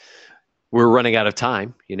hotter. We're running out of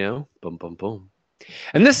time, Boom, boom, boom.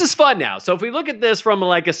 And this is fun now. So if we look at this from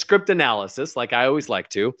like a script analysis, like I always like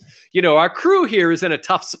to, our crew here is in a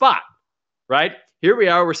tough spot, right? Here we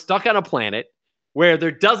are. We're stuck on a planet where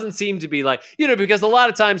there doesn't seem to be like, because a lot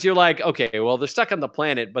of times you're like, okay, well, they're stuck on the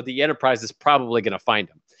planet, but the Enterprise is probably going to find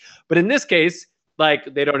them. But in this case,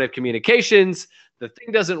 like they don't have communications. The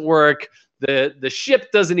thing doesn't work. The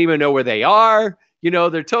ship doesn't even know where they are.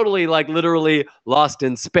 They're totally like literally lost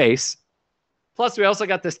in space. Plus, we also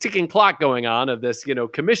got this ticking clock going on of this,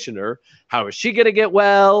 commissioner. How is she going to get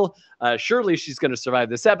well? Surely she's going to survive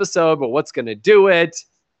this episode, but what's going to do it?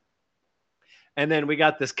 And then we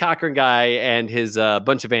got this Cochran guy and his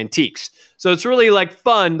bunch of antiques. So it's really like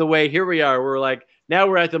fun the way here we are. We're like, now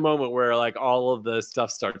we're at the moment where like all of the stuff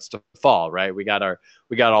starts to fall, right? We got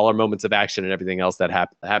all our moments of action and everything else that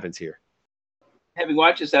happens here. Having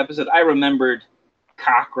watched this episode, I remembered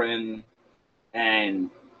Cochran and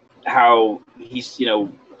how he's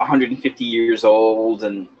 150 years old,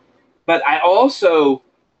 but I also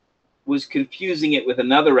was confusing it with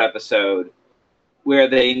another episode where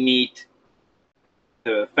they meet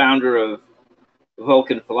the founder of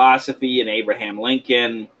Vulcan philosophy and Abraham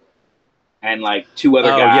Lincoln and like two other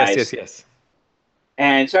guys. Yes.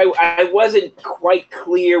 And so I wasn't quite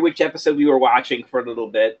clear which episode we were watching for a little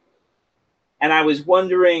bit, and I was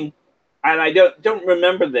wondering, and I don't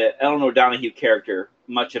remember the Elinor Donahue character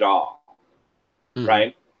much at all,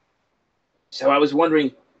 right? So I was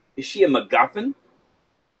wondering, is she a MacGuffin?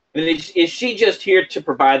 I mean, is she just here to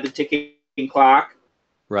provide the ticking clock?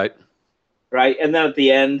 Right. Right, and then at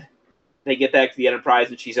the end, they get back to the Enterprise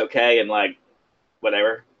and she's okay and like,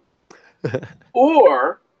 whatever.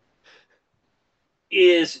 Or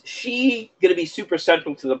is she going to be super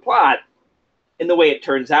central to the plot in the way it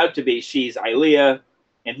turns out to be? She's Ilea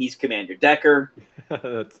and he's Commander Decker.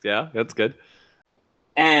 That's good.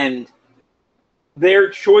 And their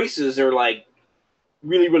choices are like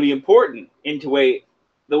really, really important into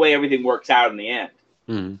the way everything works out in the end.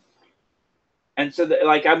 Mm-hmm. And so,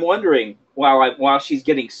 I'm wondering while she's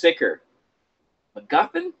getting sicker,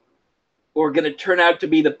 MacGuffin, or going to turn out to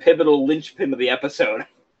be the pivotal linchpin of the episode?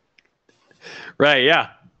 Right.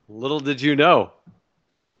 Yeah. Little did you know.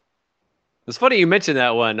 It's funny you mentioned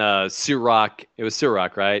that one, Surak. It was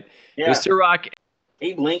Surak, right? Yeah. It was Surak.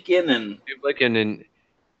 Abe Lincoln and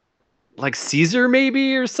like Caesar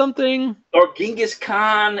maybe or something, or Genghis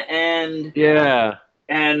Khan and Kalis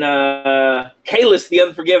the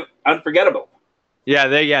Unforgettable. Yeah,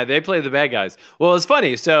 they play the bad guys. Well, it's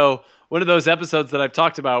funny. So one of those episodes that I've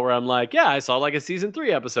talked about where I'm like, yeah, I saw like a season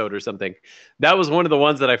 3 episode or something. That was one of the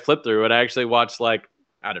ones that I flipped through, and I actually watched like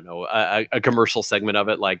I don't know, a commercial segment of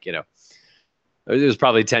it. Like, it was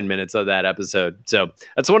probably 10 minutes of that episode. So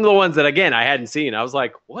that's one of the ones that, again, I hadn't seen. I was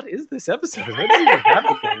like, what is this episode? What is even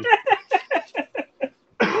happening?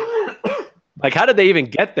 Like, how did they even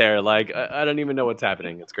get there? Like, I don't even know what's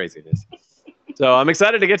happening. It's craziness. So I'm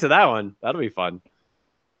excited to get to that one. That'll be fun.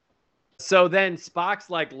 So then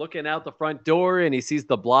Spock's like looking out the front door and he sees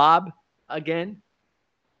the blob again.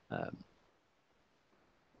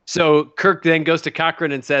 So Kirk then goes to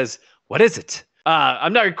Cochran and says, "What is it?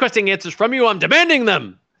 I'm not requesting answers from you. I'm demanding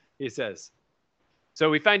them," he says.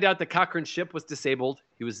 So we find out that Cochran's ship was disabled.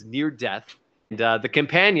 He was near death. And the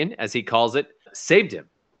companion, as he calls it, saved him.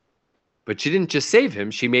 But she didn't just save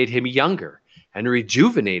him. She made him younger and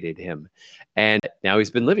rejuvenated him. And now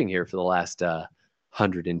he's been living here for the last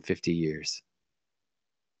 150 years.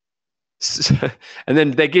 And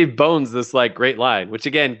then they gave Bones this like great line, which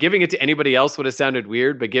again, giving it to anybody else would have sounded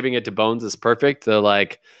weird, but giving it to Bones is perfect. So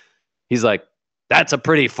like, he's like, "That's a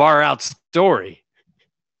pretty far out story."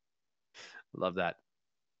 Love that.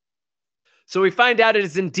 So we find out it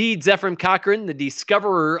is indeed Zephyrm Cochran, the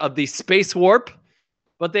discoverer of the space warp.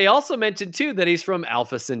 But they also mentioned too that he's from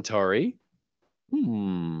Alpha Centauri.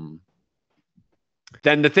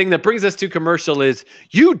 Then the thing that brings us to commercial is,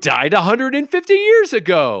 "You died 150 years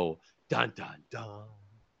ago. Dun, dun, dun."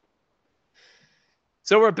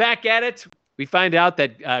 So we're back at it. We find out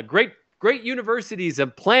that great universities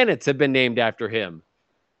and planets have been named after him.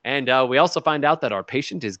 And we also find out that our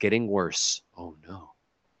patient is getting worse. Oh, no.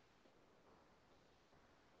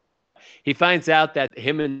 He finds out that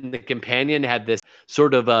him and the companion had this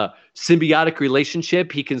sort of a symbiotic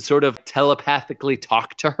relationship. He can sort of telepathically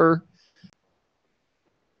talk to her.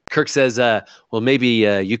 Kirk says, "Well, maybe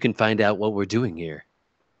you can find out what we're doing here."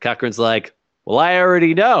 Cochran's like, "Well, I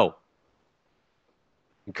already know."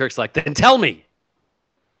 And Kirk's like, "Then tell me."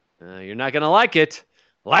 "You're not going to like it."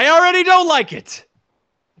 "Well, I already don't like it."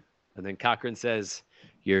 And then Cochran says,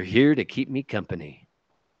 "You're here to keep me company."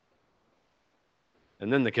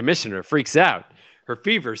 And then the commissioner freaks out. Her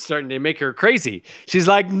fever's starting to make her crazy. She's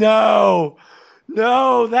like, no,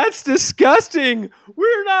 that's disgusting.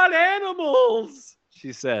 We're not animals,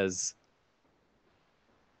 she says.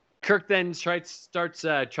 Kirk then starts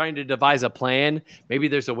trying to devise a plan. Maybe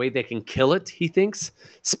there's a way they can kill it, he thinks.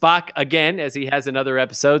 Spock, again, as he has in other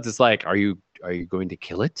episodes, is like, are you going to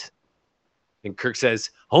kill it? And Kirk says,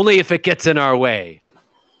 "Only if it gets in our way."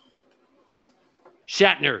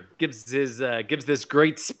 Shatner gives this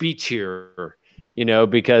great speech here,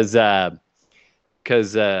 because he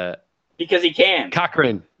can.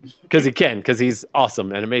 Cochran, because he's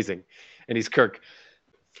awesome and amazing, and he's Kirk.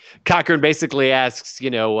 Cochran basically asks,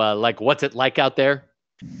 like, what's it like out there?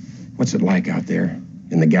 What's it like out there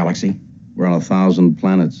in the galaxy? We're on 1,000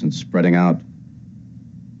 planets and spreading out.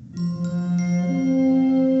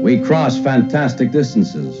 We cross fantastic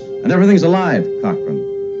distances, and everything's alive, Cochran.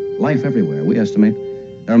 Life everywhere, we estimate.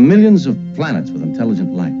 There are millions of planets with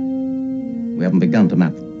intelligent life. We haven't begun to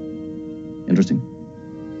map them. Interesting?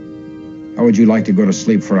 How would you like to go to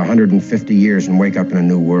sleep for 150 years and wake up in a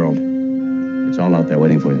new world? It's all out there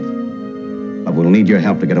waiting for you. But we'll need your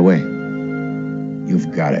help to get away.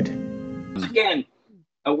 You've got it. Again,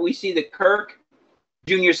 we see that Kirk,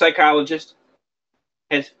 junior psychologist,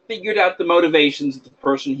 has figured out the motivations of the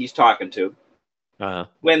person he's talking to.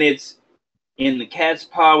 When it's in the cat's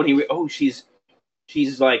paw, when she's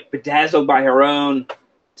like bedazzled by her own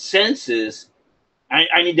senses.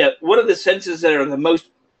 I need to. What are the senses that are the most,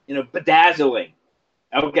 bedazzling?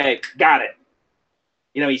 Okay, got it.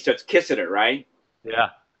 He starts kissing her, right? Yeah.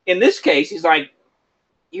 In this case, he's like,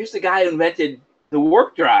 here's the guy who invented the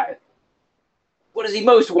warp drive. What does he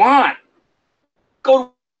most want? Go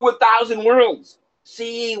to 1,000 worlds.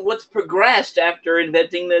 See what's progressed after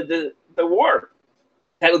inventing the warp.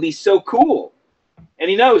 That would be so cool. And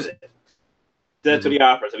he knows it. That's what he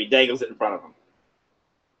offers. He dangles it in front of him.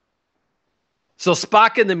 So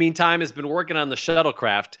Spock, in the meantime, has been working on the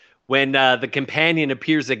shuttlecraft when the companion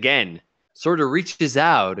appears again, sort of reaches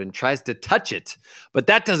out and tries to touch it. But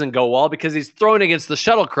that doesn't go well because he's thrown against the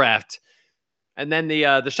shuttlecraft. And then the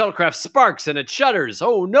shuttlecraft sparks and it shudders.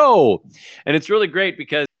 Oh, no. And it's really great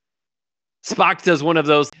because Spock does one of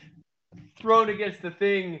those thrown against the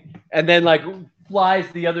thing and then like flies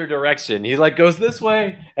the other direction. He like goes this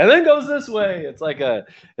way and then goes this way. It's like a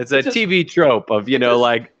TV trope of,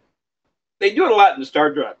 like. They do it a lot in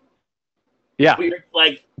Star Trek. Yeah. Weird,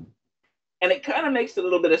 and it kind of makes a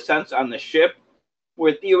little bit of sense on the ship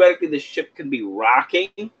where theoretically the ship can be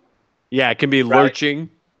rocking. Yeah, it can be lurching.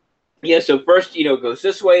 Yeah, so first, it goes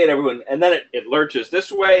this way and then it lurches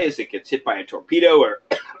this way as it gets hit by a torpedo or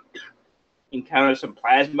encounters some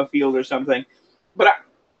plasma field or something. But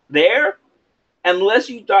there, unless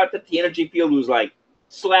you thought that the energy field was like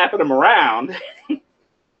slapping him around.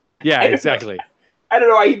 Yeah, exactly. I don't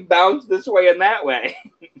know why he bounced this way and that way.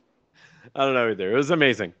 I don't know either. It was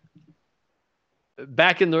amazing.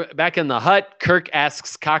 Back in the hut, Kirk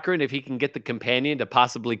asks Cochran if he can get the companion to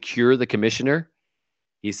possibly cure the commissioner.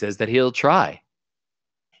 He says that he'll try.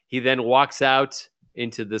 He then walks out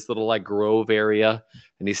into this little like grove area,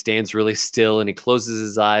 and he stands really still, and he closes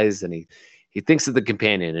his eyes, and he thinks of the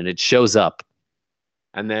companion, and it shows up.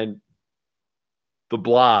 And then the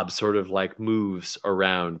blob sort of like moves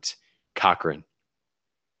around Cochran.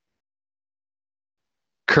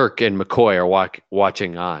 Kirk and McCoy are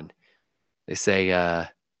watching on. They say,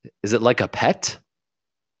 is it like a pet?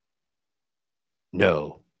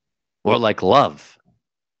 No. More like love.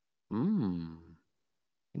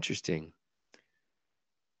 Interesting.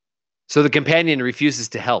 So the companion refuses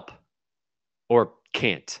to help. Or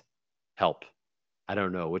can't help. I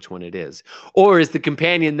don't know which one it is. Or is the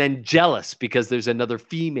companion then jealous because there's another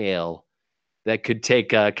female that could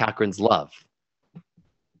take Cochran's love?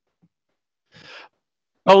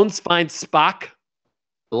 Bones finds Spock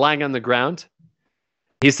lying on the ground.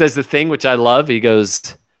 He says the thing which I love. He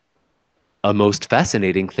goes, "A most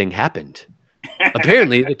fascinating thing happened.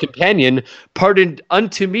 Apparently, the companion pardoned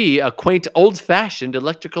unto me a quaint old-fashioned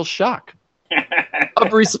electrical shock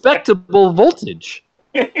of respectable voltage."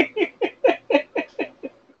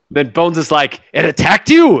 Then Bones is like, "It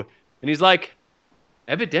attacked you?" And he's like,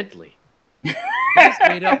 "Evidently. It's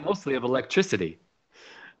made up mostly of electricity."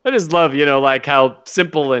 I just love, like how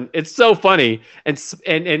simple, and it's so funny. And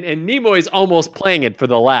Nimoy's almost playing it for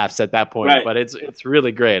the laughs at that point, right. But it's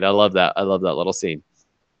really great. I love that. I love that little scene.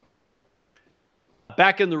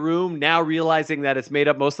 Back in the room, now realizing that it's made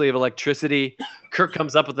up mostly of electricity, Kirk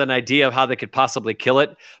comes up with an idea of how they could possibly kill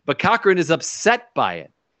it. But Cochran is upset by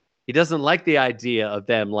it. He doesn't like the idea of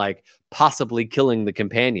them like possibly killing the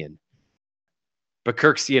companion. But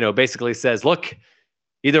Kirk's, basically says, look,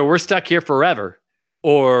 either we're stuck here forever,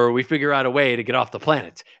 or we figure out a way to get off the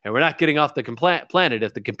planet. And we're not getting off the planet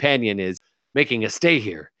if the companion is making us stay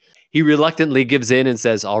here. He reluctantly gives in and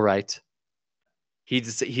says, all right. He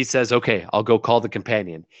says, okay, I'll go call the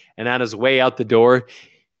companion. And on his way out the door,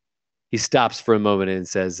 he stops for a moment and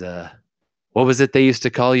says, what was it they used to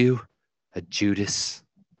call you? A Judas.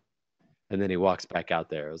 And then he walks back out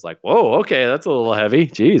there. I was like, whoa, okay, that's a little heavy.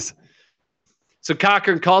 Jeez. So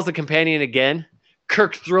Cochran calls the companion again.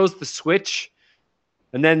 Kirk throws the switch.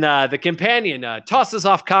 And then the companion tosses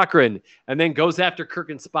off Cochran and then goes after Kirk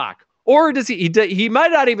and Spock. Or does he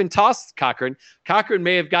might not even toss Cochran. Cochran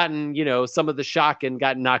may have gotten, some of the shock and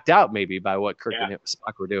gotten knocked out maybe by what Kirk and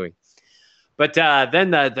Spock were doing. But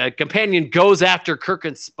then the companion goes after Kirk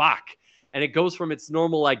and Spock. And it goes from its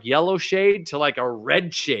normal like yellow shade to like a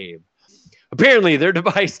red shade. Apparently their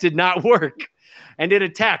device did not work. And it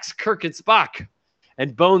attacks Kirk and Spock.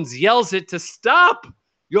 And Bones yells it to stop.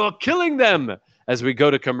 You're killing them. As we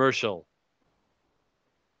go to commercial.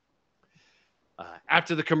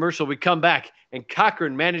 After the commercial, we come back, and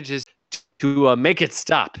Cochran manages to make it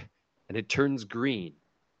stop, and it turns green.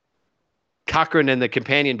 Cochran and the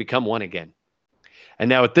companion become one again. And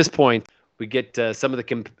now at this point, we get some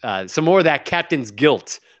more of that captain's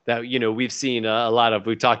guilt that we've seen a lot of.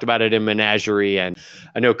 We've talked about it in Menagerie, and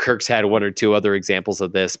I know Kirk's had one or two other examples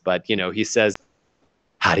of this, but he says,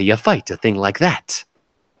 "How do you fight a thing like that?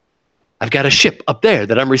 I've got a ship up there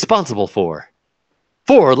that I'm responsible for.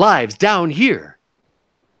 4 lives down here."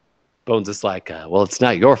 Bones is like, well, it's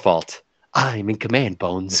not your fault. I'm in command,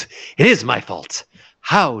 Bones. It is my fault.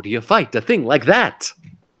 How do you fight a thing like that?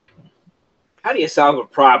 How do you solve a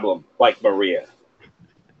problem like Maria?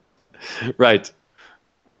 Right.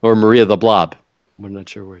 Or Maria the Blob. We're not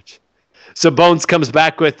sure which. So Bones comes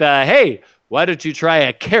back with, hey, why don't you try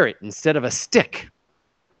a carrot instead of a stick?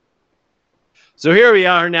 So here we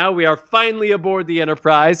are now. We are finally aboard the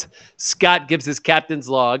Enterprise. Scott gives his captain's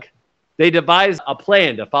log. They devise a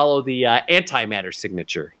plan to follow the antimatter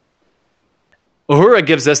signature. Uhura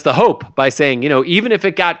gives us the hope by saying, even if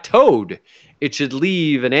it got towed, it should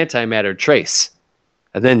leave an antimatter trace.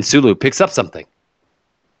 And then Sulu picks up something.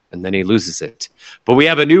 And then he loses it. But we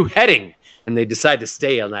have a new heading, and they decide to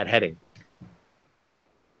stay on that heading.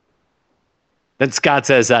 Then Scott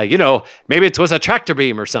says, maybe it was a tractor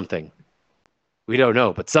beam or something. We don't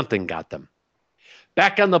know, but something got them.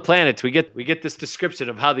 Back on the planet, we get this description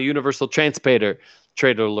of how the Universal Translator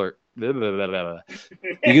the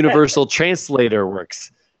Universal Translator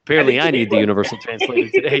works. Apparently, I need the Universal Translator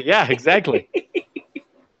today. Yeah, exactly.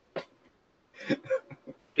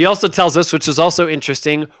 He also tells us, which is also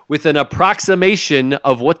interesting, with an approximation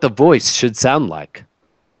of what the voice should sound like.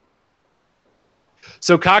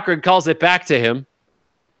 So Cochran calls it back to him,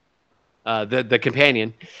 the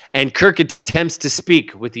companion, and Kirk attempts to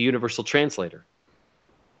speak with the Universal Translator.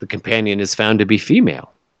 The companion is found to be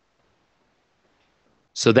female.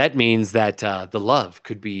 So that means that the love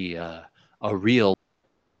could be a real,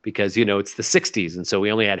 because, it's the 60s, and so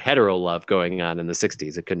we only had hetero love going on in the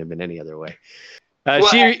 60s. It couldn't have been any other way.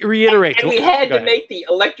 She reiterates. And we had to make the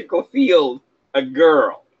electrical field a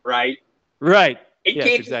girl, right? Right. It Yes,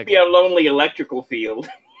 can't exactly. just be a lonely electrical field.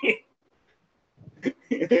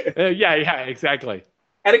 Yeah, exactly.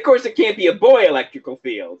 And of course, it can't be a boy electrical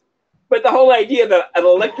field. But the whole idea that an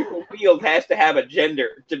electrical field has to have a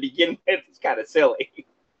gender to begin with is kind of silly.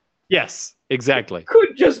 Yes, exactly. It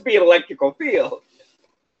could just be an electrical field.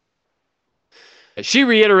 She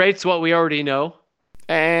reiterates what we already know.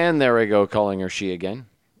 And there we go, calling her she again.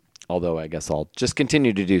 Although I guess I'll just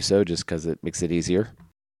continue to do so just because it makes it easier.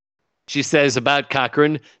 She says about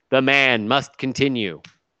Cochran, the man must continue.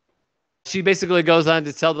 She basically goes on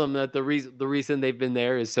to tell them that the reason they've been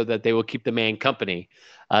there is so that they will keep the man company.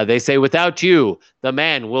 They say, without you, the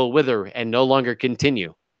man will wither and no longer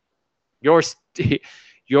continue.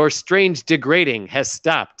 Your strange degrading has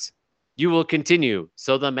stopped. You will continue,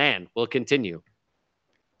 so the man will continue.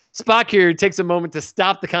 Spock here takes a moment to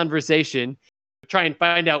stop the conversation, try and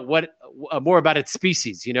find out what more about its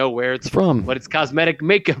species, where it's from, what its cosmetic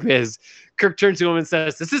makeup is. Kirk turns to him and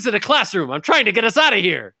says, "This isn't a classroom. I'm trying to get us out of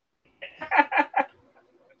here."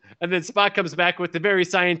 And then Spock comes back with the very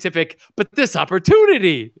scientific, "But this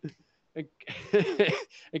opportunity."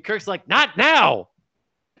 And Kirk's like, "Not now."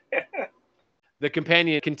 The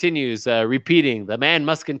companion continues, repeating, "The man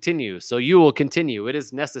must continue, so you will continue. It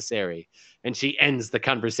is necessary." And she ends the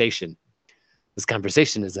conversation. "This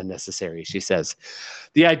conversation is unnecessary," she says.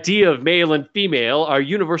 "The idea of male and female are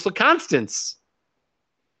universal constants."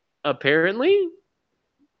 Apparently.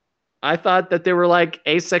 I thought that there were like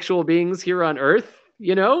asexual beings here on Earth,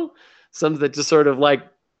 some that just sort of like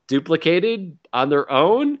duplicated on their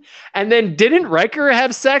own. And then didn't Riker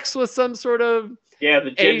have sex with some sort of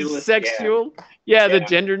the asexual? Yeah, the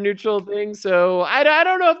gender neutral thing. So I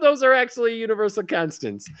don't know if those are actually universal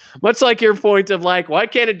constants. Much like your point of like, why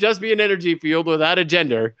can't it just be an energy field without a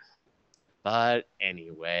gender? But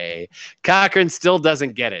anyway, Cochran still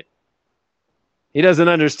doesn't get it. He doesn't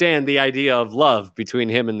understand the idea of love between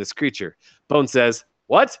him and this creature. Bone says,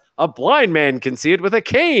 "What? A blind man can see it with a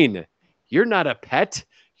cane. You're not a pet.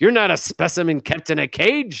 You're not a specimen kept in a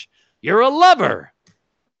cage. You're a lover."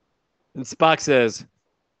 And Spock says,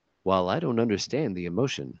 "While I don't understand the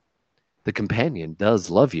emotion, the companion does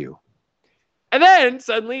love you." And then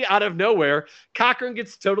suddenly, out of nowhere, Cochran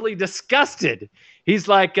gets totally disgusted. He's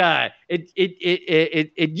like,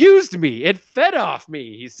 it used me. It fed off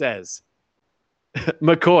me, he says.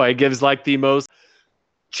 McCoy gives like the most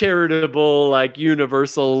charitable, like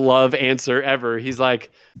universal love answer ever. He's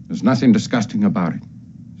like, "There's nothing disgusting about it.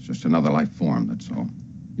 It's just another life form, that's all.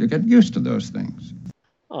 You get used to those things."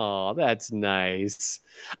 "Oh, that's nice."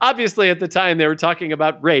 Obviously, at the time, they were talking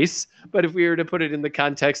about race. But if we were to put it in the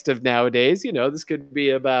context of nowadays, this could be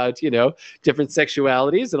about, different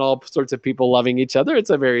sexualities and all sorts of people loving each other. It's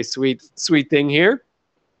a very sweet, sweet thing here.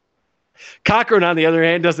 Cochran, on the other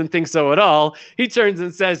hand, doesn't think so at all. He turns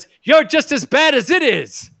and says, "You're just as bad as it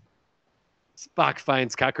is." Spock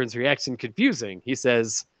finds Cochran's reaction confusing. He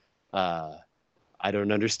says, "I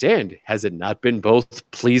don't understand. Has it not been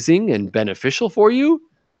both pleasing and beneficial for you?"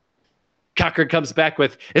 Cochran comes back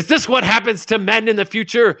with, "Is this what happens to men in the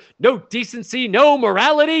future? No decency, no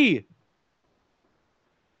morality?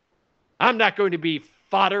 I'm not going to be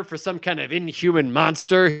fodder for some kind of inhuman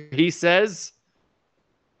monster," he says.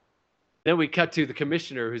 Then we cut to the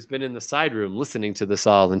commissioner who's been in the side room listening to this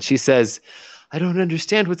all. And she says, "I don't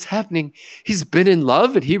understand what's happening. He's been in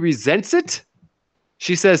love and he resents it."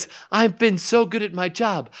 She says, "I've been so good at my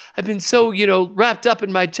job. I've been so, wrapped up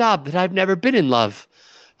in my job that I've never been in love.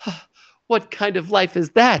 What kind of life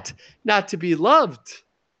is that? Not to be loved."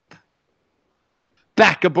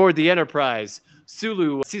 Back aboard the Enterprise,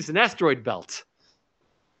 Sulu sees an asteroid belt.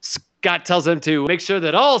 Scott tells him to make sure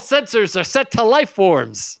that all sensors are set to life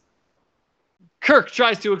forms. Kirk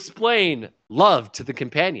tries to explain love to the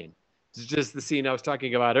companion. This is just the scene I was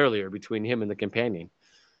talking about earlier between him and the companion.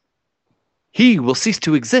 "He will cease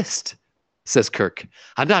to exist," says Kirk.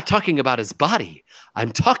 "I'm not talking about his body.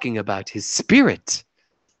 I'm talking about his spirit.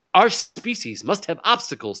 Our species must have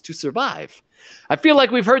obstacles to survive." I feel like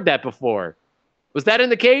we've heard that before. Was that in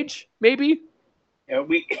the cage? Maybe? Yeah,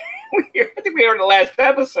 I think we heard the last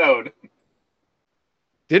episode.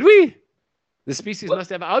 Did we? The species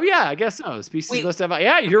must have. Oh yeah, I guess so. The species must have.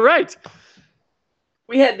 Yeah, you're right.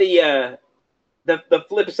 We had the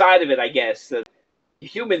flip side of it, I guess.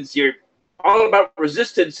 humans, you're all about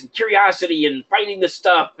resistance and curiosity and fighting the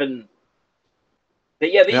stuff. And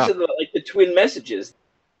these are the twin messages.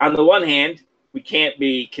 On the one hand, we can't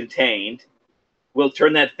be contained. We'll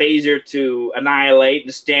turn that phaser to annihilate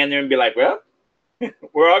and stand there and be like, well,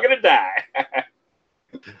 we're all going to die.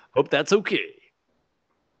 Hope that's okay.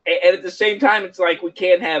 And at the same time, it's like we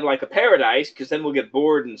can't have like a paradise because then we'll get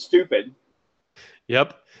bored and stupid.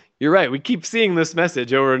 Yep. You're right. We keep seeing this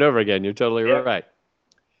message over and over again. You're totally right.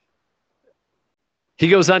 He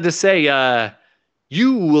goes on to say,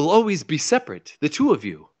 you will always be separate, the two of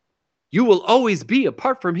you. You will always be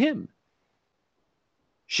apart from him.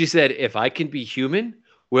 She said, if I can be human,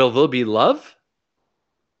 will there be love?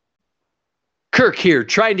 Kirk here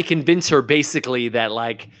trying to convince her basically that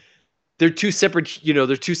like they're two separate,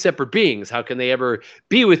 they're two separate beings. How can they ever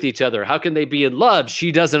be with each other? How can they be in love?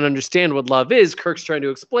 She doesn't understand what love is. Kirk's trying to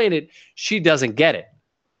explain it. She doesn't get it.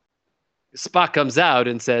 Spock comes out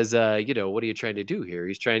and says, what are you trying to do here?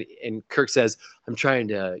 And Kirk says, I'm trying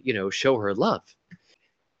to, show her love.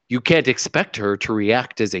 You can't expect her to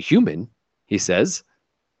react as a human, he says.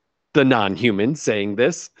 The non-human saying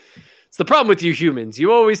this. It's the problem with you humans.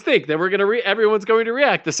 You always think that everyone's going to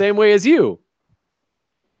react the same way as you.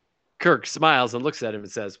 Kirk smiles and looks at him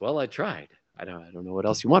and says, well, I tried. I don't know what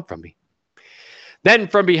else you want from me. Then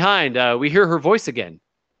from behind, we hear her voice again.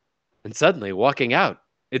 And suddenly, walking out,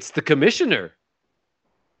 it's the commissioner.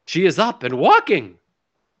 She is up and walking.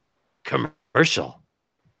 Commercial.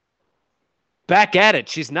 Back at it.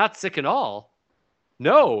 She's not sick at all.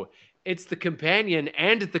 No, it's the companion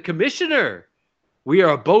and the commissioner. We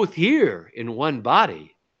are both here in one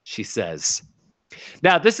body, she says.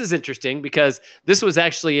 Now, this is interesting because this was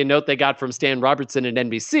actually a note they got from Stan Robertson at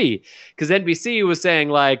NBC, because NBC was saying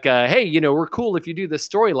like, hey, we're cool if you do this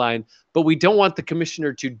storyline, but we don't want the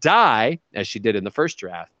commissioner to die, as she did in the first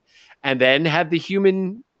draft, and then have the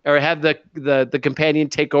human or have the companion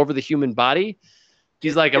take over the human body.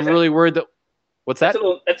 He's like, I'm really worried that... What's that?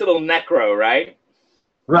 That's a little necro, right?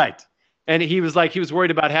 Right. And he was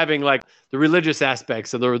worried about having like the religious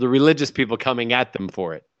aspects of the religious people coming at them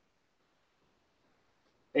for it.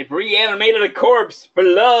 They've reanimated a corpse for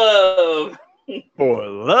love. For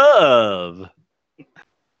love.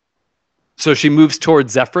 So she moves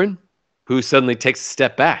towards Zephyrm, who suddenly takes a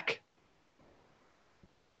step back.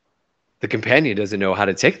 The companion doesn't know how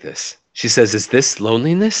to take this. She says, is this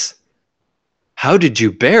loneliness? How did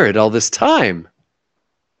you bear it all this time?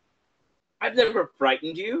 I've never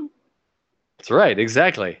frightened you. That's right,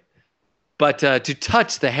 exactly. But to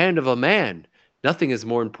touch the hand of a man, nothing is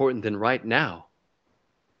more important than right now.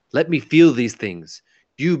 Let me feel these things.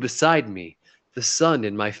 You beside me, the sun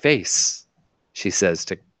in my face, she says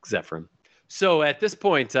to Zephyrm. So at this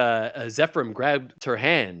point, Zephyrm grabbed her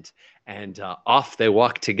hand, and off they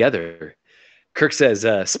walk together. Kirk says,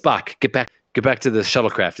 Spock, get back to the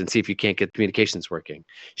shuttlecraft and see if you can't get communications working.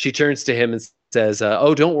 She turns to him and says,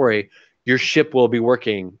 oh, don't worry. Your ship will be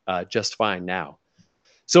working just fine now.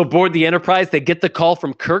 So aboard the Enterprise, they get the call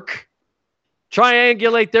from Kirk.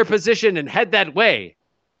 Triangulate their position and head that way.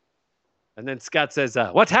 And then Scott says,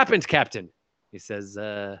 what happened, Captain? He says,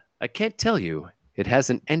 I can't tell you. It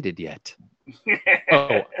hasn't ended yet.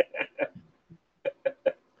 Oh.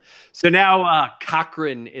 So now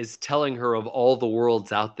Cochran is telling her of all the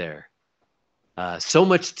worlds out there. So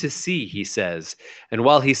much to see, he says. And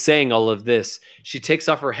while he's saying all of this, she takes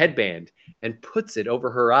off her headband and puts it over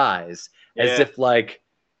her eyes as if like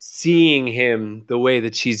seeing him the way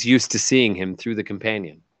that she's used to seeing him through the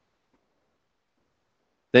companion.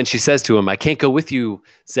 Then she says to him, I can't go with you,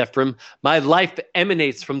 Zephyrm. My life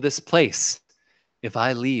emanates from this place. If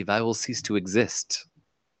I leave, I will cease to exist.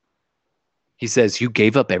 He says, you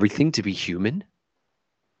gave up everything to be human?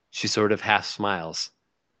 She sort of half smiles.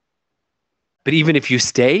 But even if you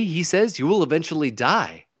stay, he says, you will eventually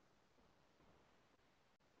die.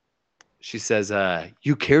 She says,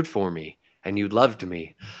 you cared for me and you loved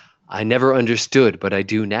me. I never understood, but I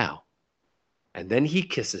do now. And then he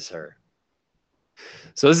kisses her.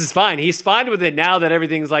 So this is fine. He's fine with it now that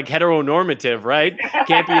everything's like heteronormative, right?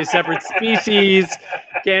 Can't be a separate species.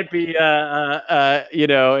 Can't be,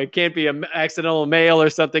 it can't be an accidental male or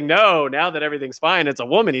something. No, now that everything's fine, it's a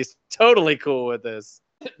woman. He's totally cool with this.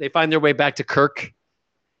 They find their way back to Kirk.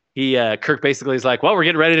 Kirk basically is like, well, we're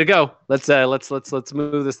getting ready to go. Let's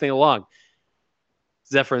move this thing along.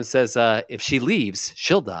 Zephyrm says, if she leaves,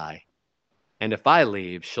 she'll die. And if I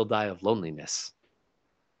leave, she'll die of loneliness.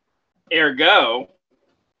 Ergo,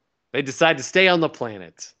 they decide to stay on the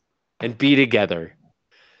planet and be together.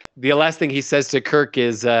 The last thing he says to Kirk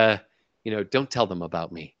is, don't tell them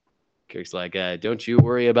about me. Kirk's like, don't you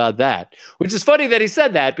worry about that. Which is funny that he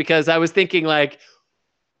said that, because I was thinking like,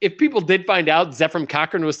 if people did find out Zephyrm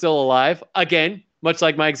Cochran was still alive, again, much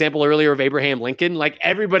like my example earlier of Abraham Lincoln, like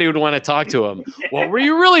everybody would want to talk to him. What were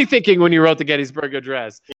you really thinking when you wrote the Gettysburg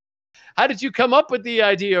Address? How did you come up with the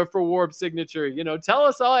idea for warp signature? Tell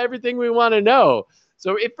us everything we want to know.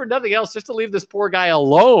 So if for nothing else, just to leave this poor guy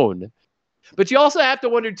alone. But you also have to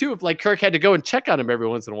wonder, too, if like Kirk had to go and check on him every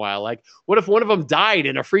once in a while. Like, what if one of them died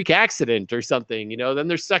in a freak accident or something? Then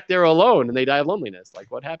they're stuck there alone and they die of loneliness.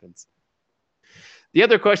 Like, what happens? The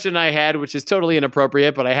other question I had, which is totally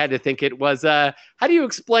inappropriate, but I had to think it was, how do you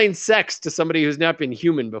explain sex to somebody who's not been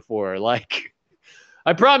human before? Like,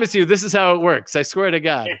 I promise you, this is how it works. I swear to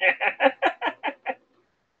God.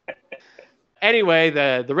 Anyway,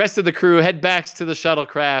 the rest of the crew head back to the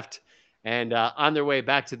shuttlecraft and on their way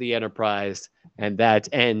back to the Enterprise. And that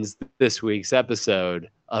ends this week's episode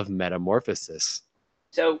of Metamorphosis.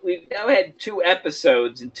 So we've now had 2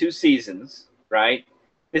 episodes in 2 seasons, right?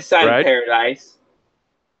 This side of Paradise.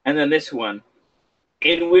 And then this one,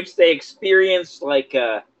 in which they experience like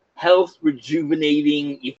a health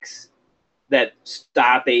rejuvenating that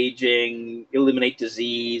stop aging, eliminate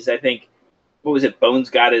disease. I think, what was it? Bones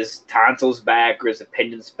got his tonsils back or his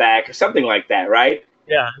appendix back or something like that, right?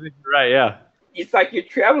 Yeah, I think you're right, yeah. It's like you're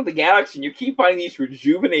traveling the galaxy and you keep finding these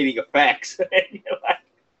rejuvenating effects. And you're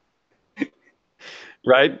like...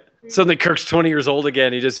 Right? Suddenly Kirk's 20 years old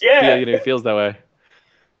again. He just feels that way.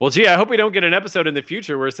 Well, gee, I hope we don't get an episode in the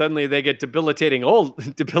future where suddenly they get debilitatingly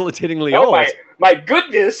old. My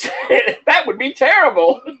goodness, that would be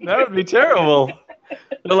terrible. That would be terrible.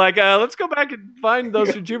 They're like, let's go back and find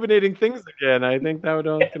those rejuvenating things again. I think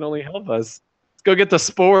that can only help us. Let's go get the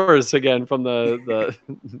spores again from the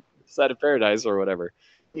side of Paradise or whatever.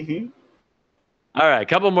 Mm-hmm. All right, a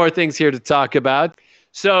couple more things here to talk about.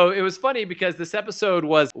 So it was funny because this episode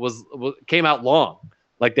came out long.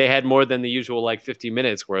 Like they had more than the usual 50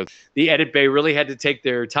 minutes worth. The edit bay really had to take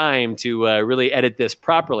their time to really edit this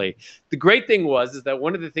properly. The great thing is that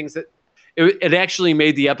one of the things that it actually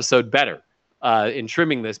made the episode better in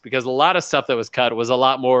trimming this, because a lot of stuff that was cut was a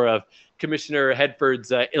lot more of Commissioner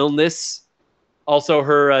Hedford's illness, also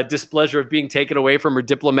her displeasure of being taken away from her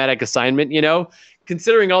diplomatic assignment.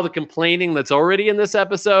 Considering all the complaining that's already in this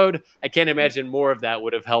episode, I can't imagine more of that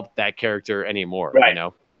would have helped that character anymore. Right.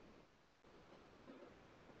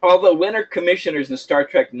 Although, when are commissioners in Star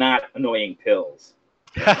Trek not annoying pills?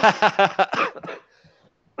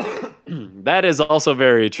 That is also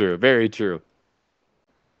very true. Very true.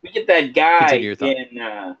 We get that guy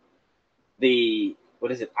in the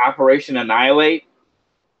Operation Annihilate?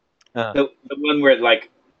 The one where,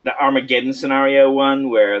 the Armageddon scenario one,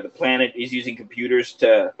 where the planet is using computers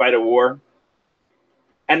to fight a war.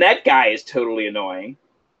 And that guy is totally annoying.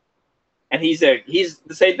 And he's the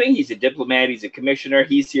same thing. He's a diplomat. He's a commissioner.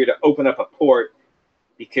 He's here to open up a port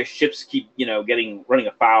because ships keep, running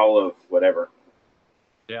afoul of whatever.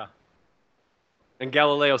 Yeah. And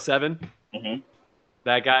Galileo 7,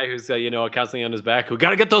 that guy who's constantly on his back, who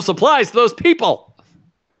got to get those supplies to those people.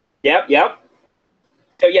 Yep.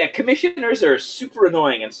 So yeah, commissioners are super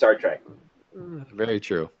annoying in Star Trek. Very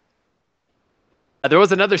true. There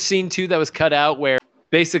was another scene too that was cut out where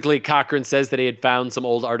basically Cochran says that he had found some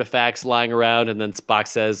old artifacts lying around, and then Spock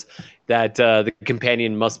says that the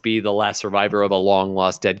companion must be the last survivor of a long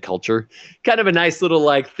lost dead culture. Kind of a nice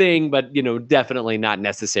little thing, but definitely not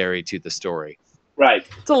necessary to the story. Right.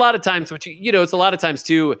 It's a lot of times, it's a lot of times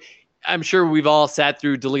too. I'm sure we've all sat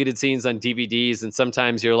through deleted scenes on DVDs, and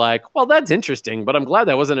sometimes you're like, well, that's interesting, but I'm glad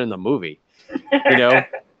that wasn't in the movie. I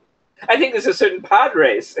think there's a certain pod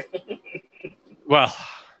race. Well,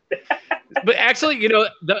 but actually,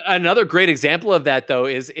 another great example of that, though,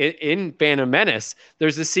 is in Phantom Menace.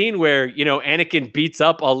 There's a scene where, Anakin beats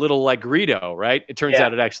up a little Greedo, right? It turns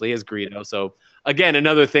out it actually is Greedo. So, again,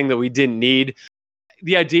 another thing that we didn't need.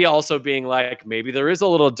 The idea also being maybe there is a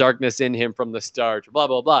little darkness in him from the start, blah,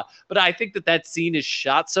 blah, blah. But I think that scene is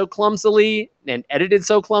shot so clumsily and edited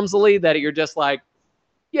so clumsily that you're just like,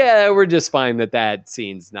 yeah, we're just fine that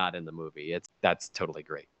scene's not in the movie. That's totally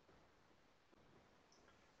great.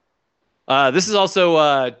 This is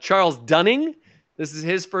also Charles Dunning. This is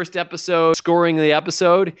his first episode scoring the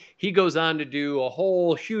episode. He goes on to do a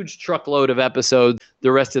whole huge truckload of episodes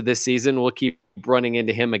the rest of this season. We'll keep running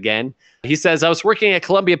into him again. He says, I was working at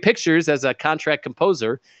Columbia Pictures as a contract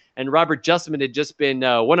composer, and Robert Justman had just been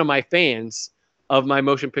one of my fans of my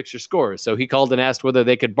motion picture scores. So he called and asked whether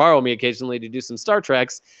they could borrow me occasionally to do some Star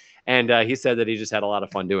Treks. And he said that he just had a lot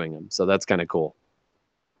of fun doing them. So that's kind of cool.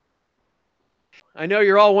 I know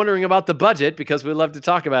you're all wondering about the budget because we love to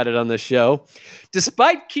talk about it on this show.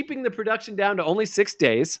 Despite keeping the production down to only 6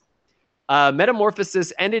 days,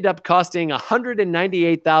 Metamorphosis ended up costing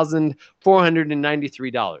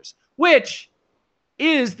 $198,493, which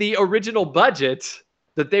is the original budget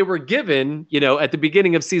that they were given, at the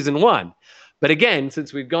beginning of season 1. But again,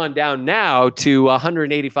 since we've gone down now to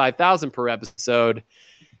 $185,000 per episode,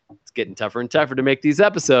 it's getting tougher and tougher to make these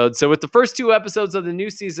episodes. So with the first 2 episodes of the new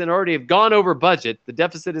season already have gone over budget, the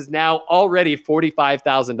deficit is now already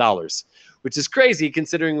 $45,000, which is crazy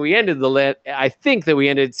considering I think that we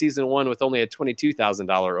ended season 1 with only a $22,000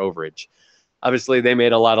 overage. Obviously, they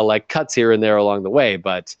made a lot of cuts here and there along the way,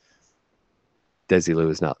 but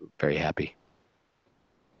Desilu is not very happy.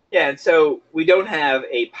 Yeah, and so we don't have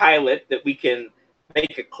a pilot that we can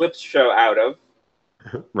make a clips show out of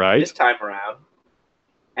right this time around.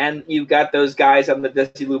 And you've got those guys on the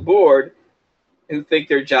Desilu board who think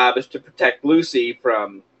their job is to protect Lucy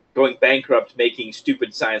from going bankrupt making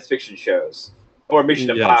stupid science fiction shows. Or Mission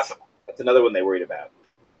Impossible. That's another one they worried about.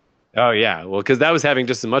 Oh, yeah. Well, because that was having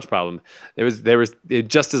just as much problem. There was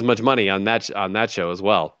just as much money on that show as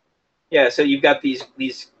well. Yeah, so you've got these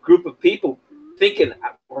group of people thinking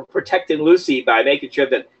we're protecting Lucy by making sure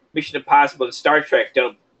that Mission Impossible and Star Trek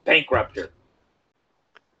don't bankrupt her.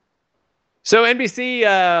 So NBC,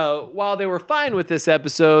 while they were fine with this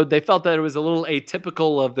episode, they felt that it was a little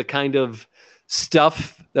atypical of the kind of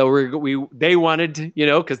stuff that they wanted,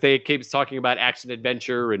 because they keep talking about action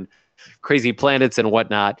adventure and crazy planets and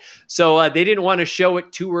whatnot. So they didn't want to show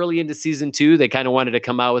it too early into season 2. They kind of wanted to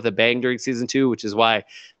come out with a bang during season 2, which is why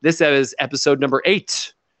this is episode number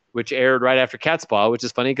 8, which aired right after Cat's Paw, which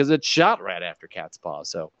is funny because it's shot right after Cat's Paw.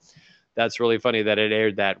 So that's really funny that it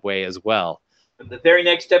aired that way as well. The very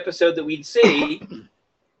next episode that we'd see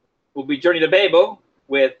will be Journey to Babel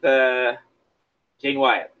with Jane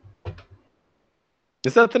Wyatt.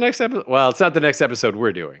 Is that the next episode? Well, it's not the next episode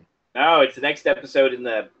we're doing. No, it's the next episode in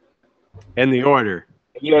the order. In the order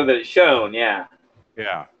that it's shown, yeah.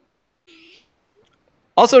 Yeah.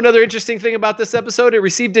 Also, another interesting thing about this episode, it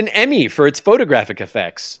received an Emmy for its photographic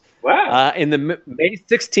effects. Wow. In the May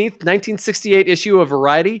 16th, 1968 issue of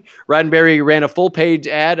Variety, Roddenberry ran a full-page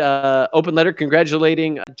ad, open letter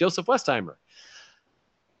congratulating Joseph Westheimer.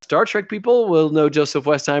 Star Trek people will know Joseph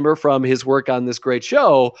Westheimer from his work on this great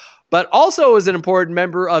show, but also as an important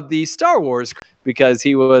member of the Star Wars because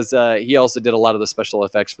he also did a lot of the special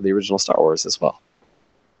effects for the original Star Wars as well.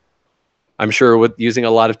 I'm sure with using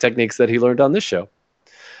a lot of techniques that he learned on this show.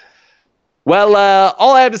 Well,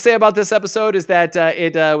 all I have to say about this episode is that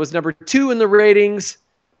it was number 2 in the ratings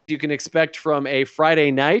you can expect from a Friday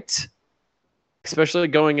night, especially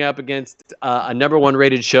going up against a number 1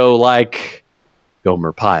 rated show like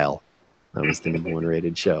Gomer Pyle. That was the number 1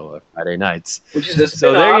 rated show of Friday nights. Which is a spin-off.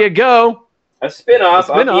 So there you go. A spin-off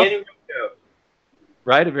of the anime show.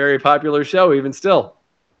 Right, a very popular show even still.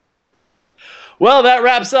 Well, that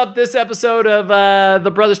wraps up this episode of The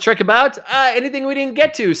Brothers Trek About. Anything we didn't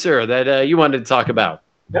get to, sir, that you wanted to talk about?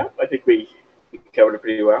 No, I think we covered it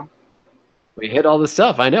pretty well. We hit all the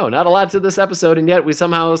stuff. I know. Not a lot to this episode, and yet we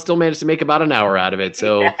somehow still managed to make about an hour out of it.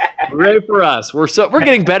 So, great for us. We're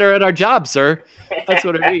getting better at our job, sir. That's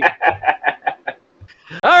what it means.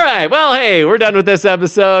 All right. Well, hey, we're done with this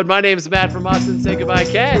episode. My name's Matt from Austin. Say goodbye,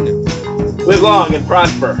 Ken. Live long and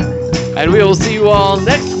prosper. And we will see you all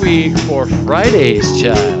next week for Friday's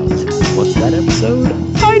Child. What's that episode?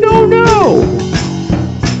 I don't know.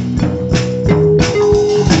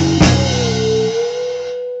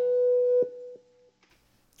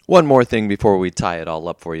 One more thing before we tie it all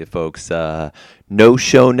up for you folks. No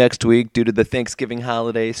show next week due to the Thanksgiving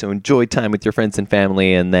holiday, so enjoy time with your friends and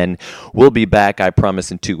family, and then we'll be back, I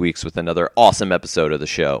promise, in 2 weeks with another awesome episode of the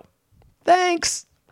show. Thanks!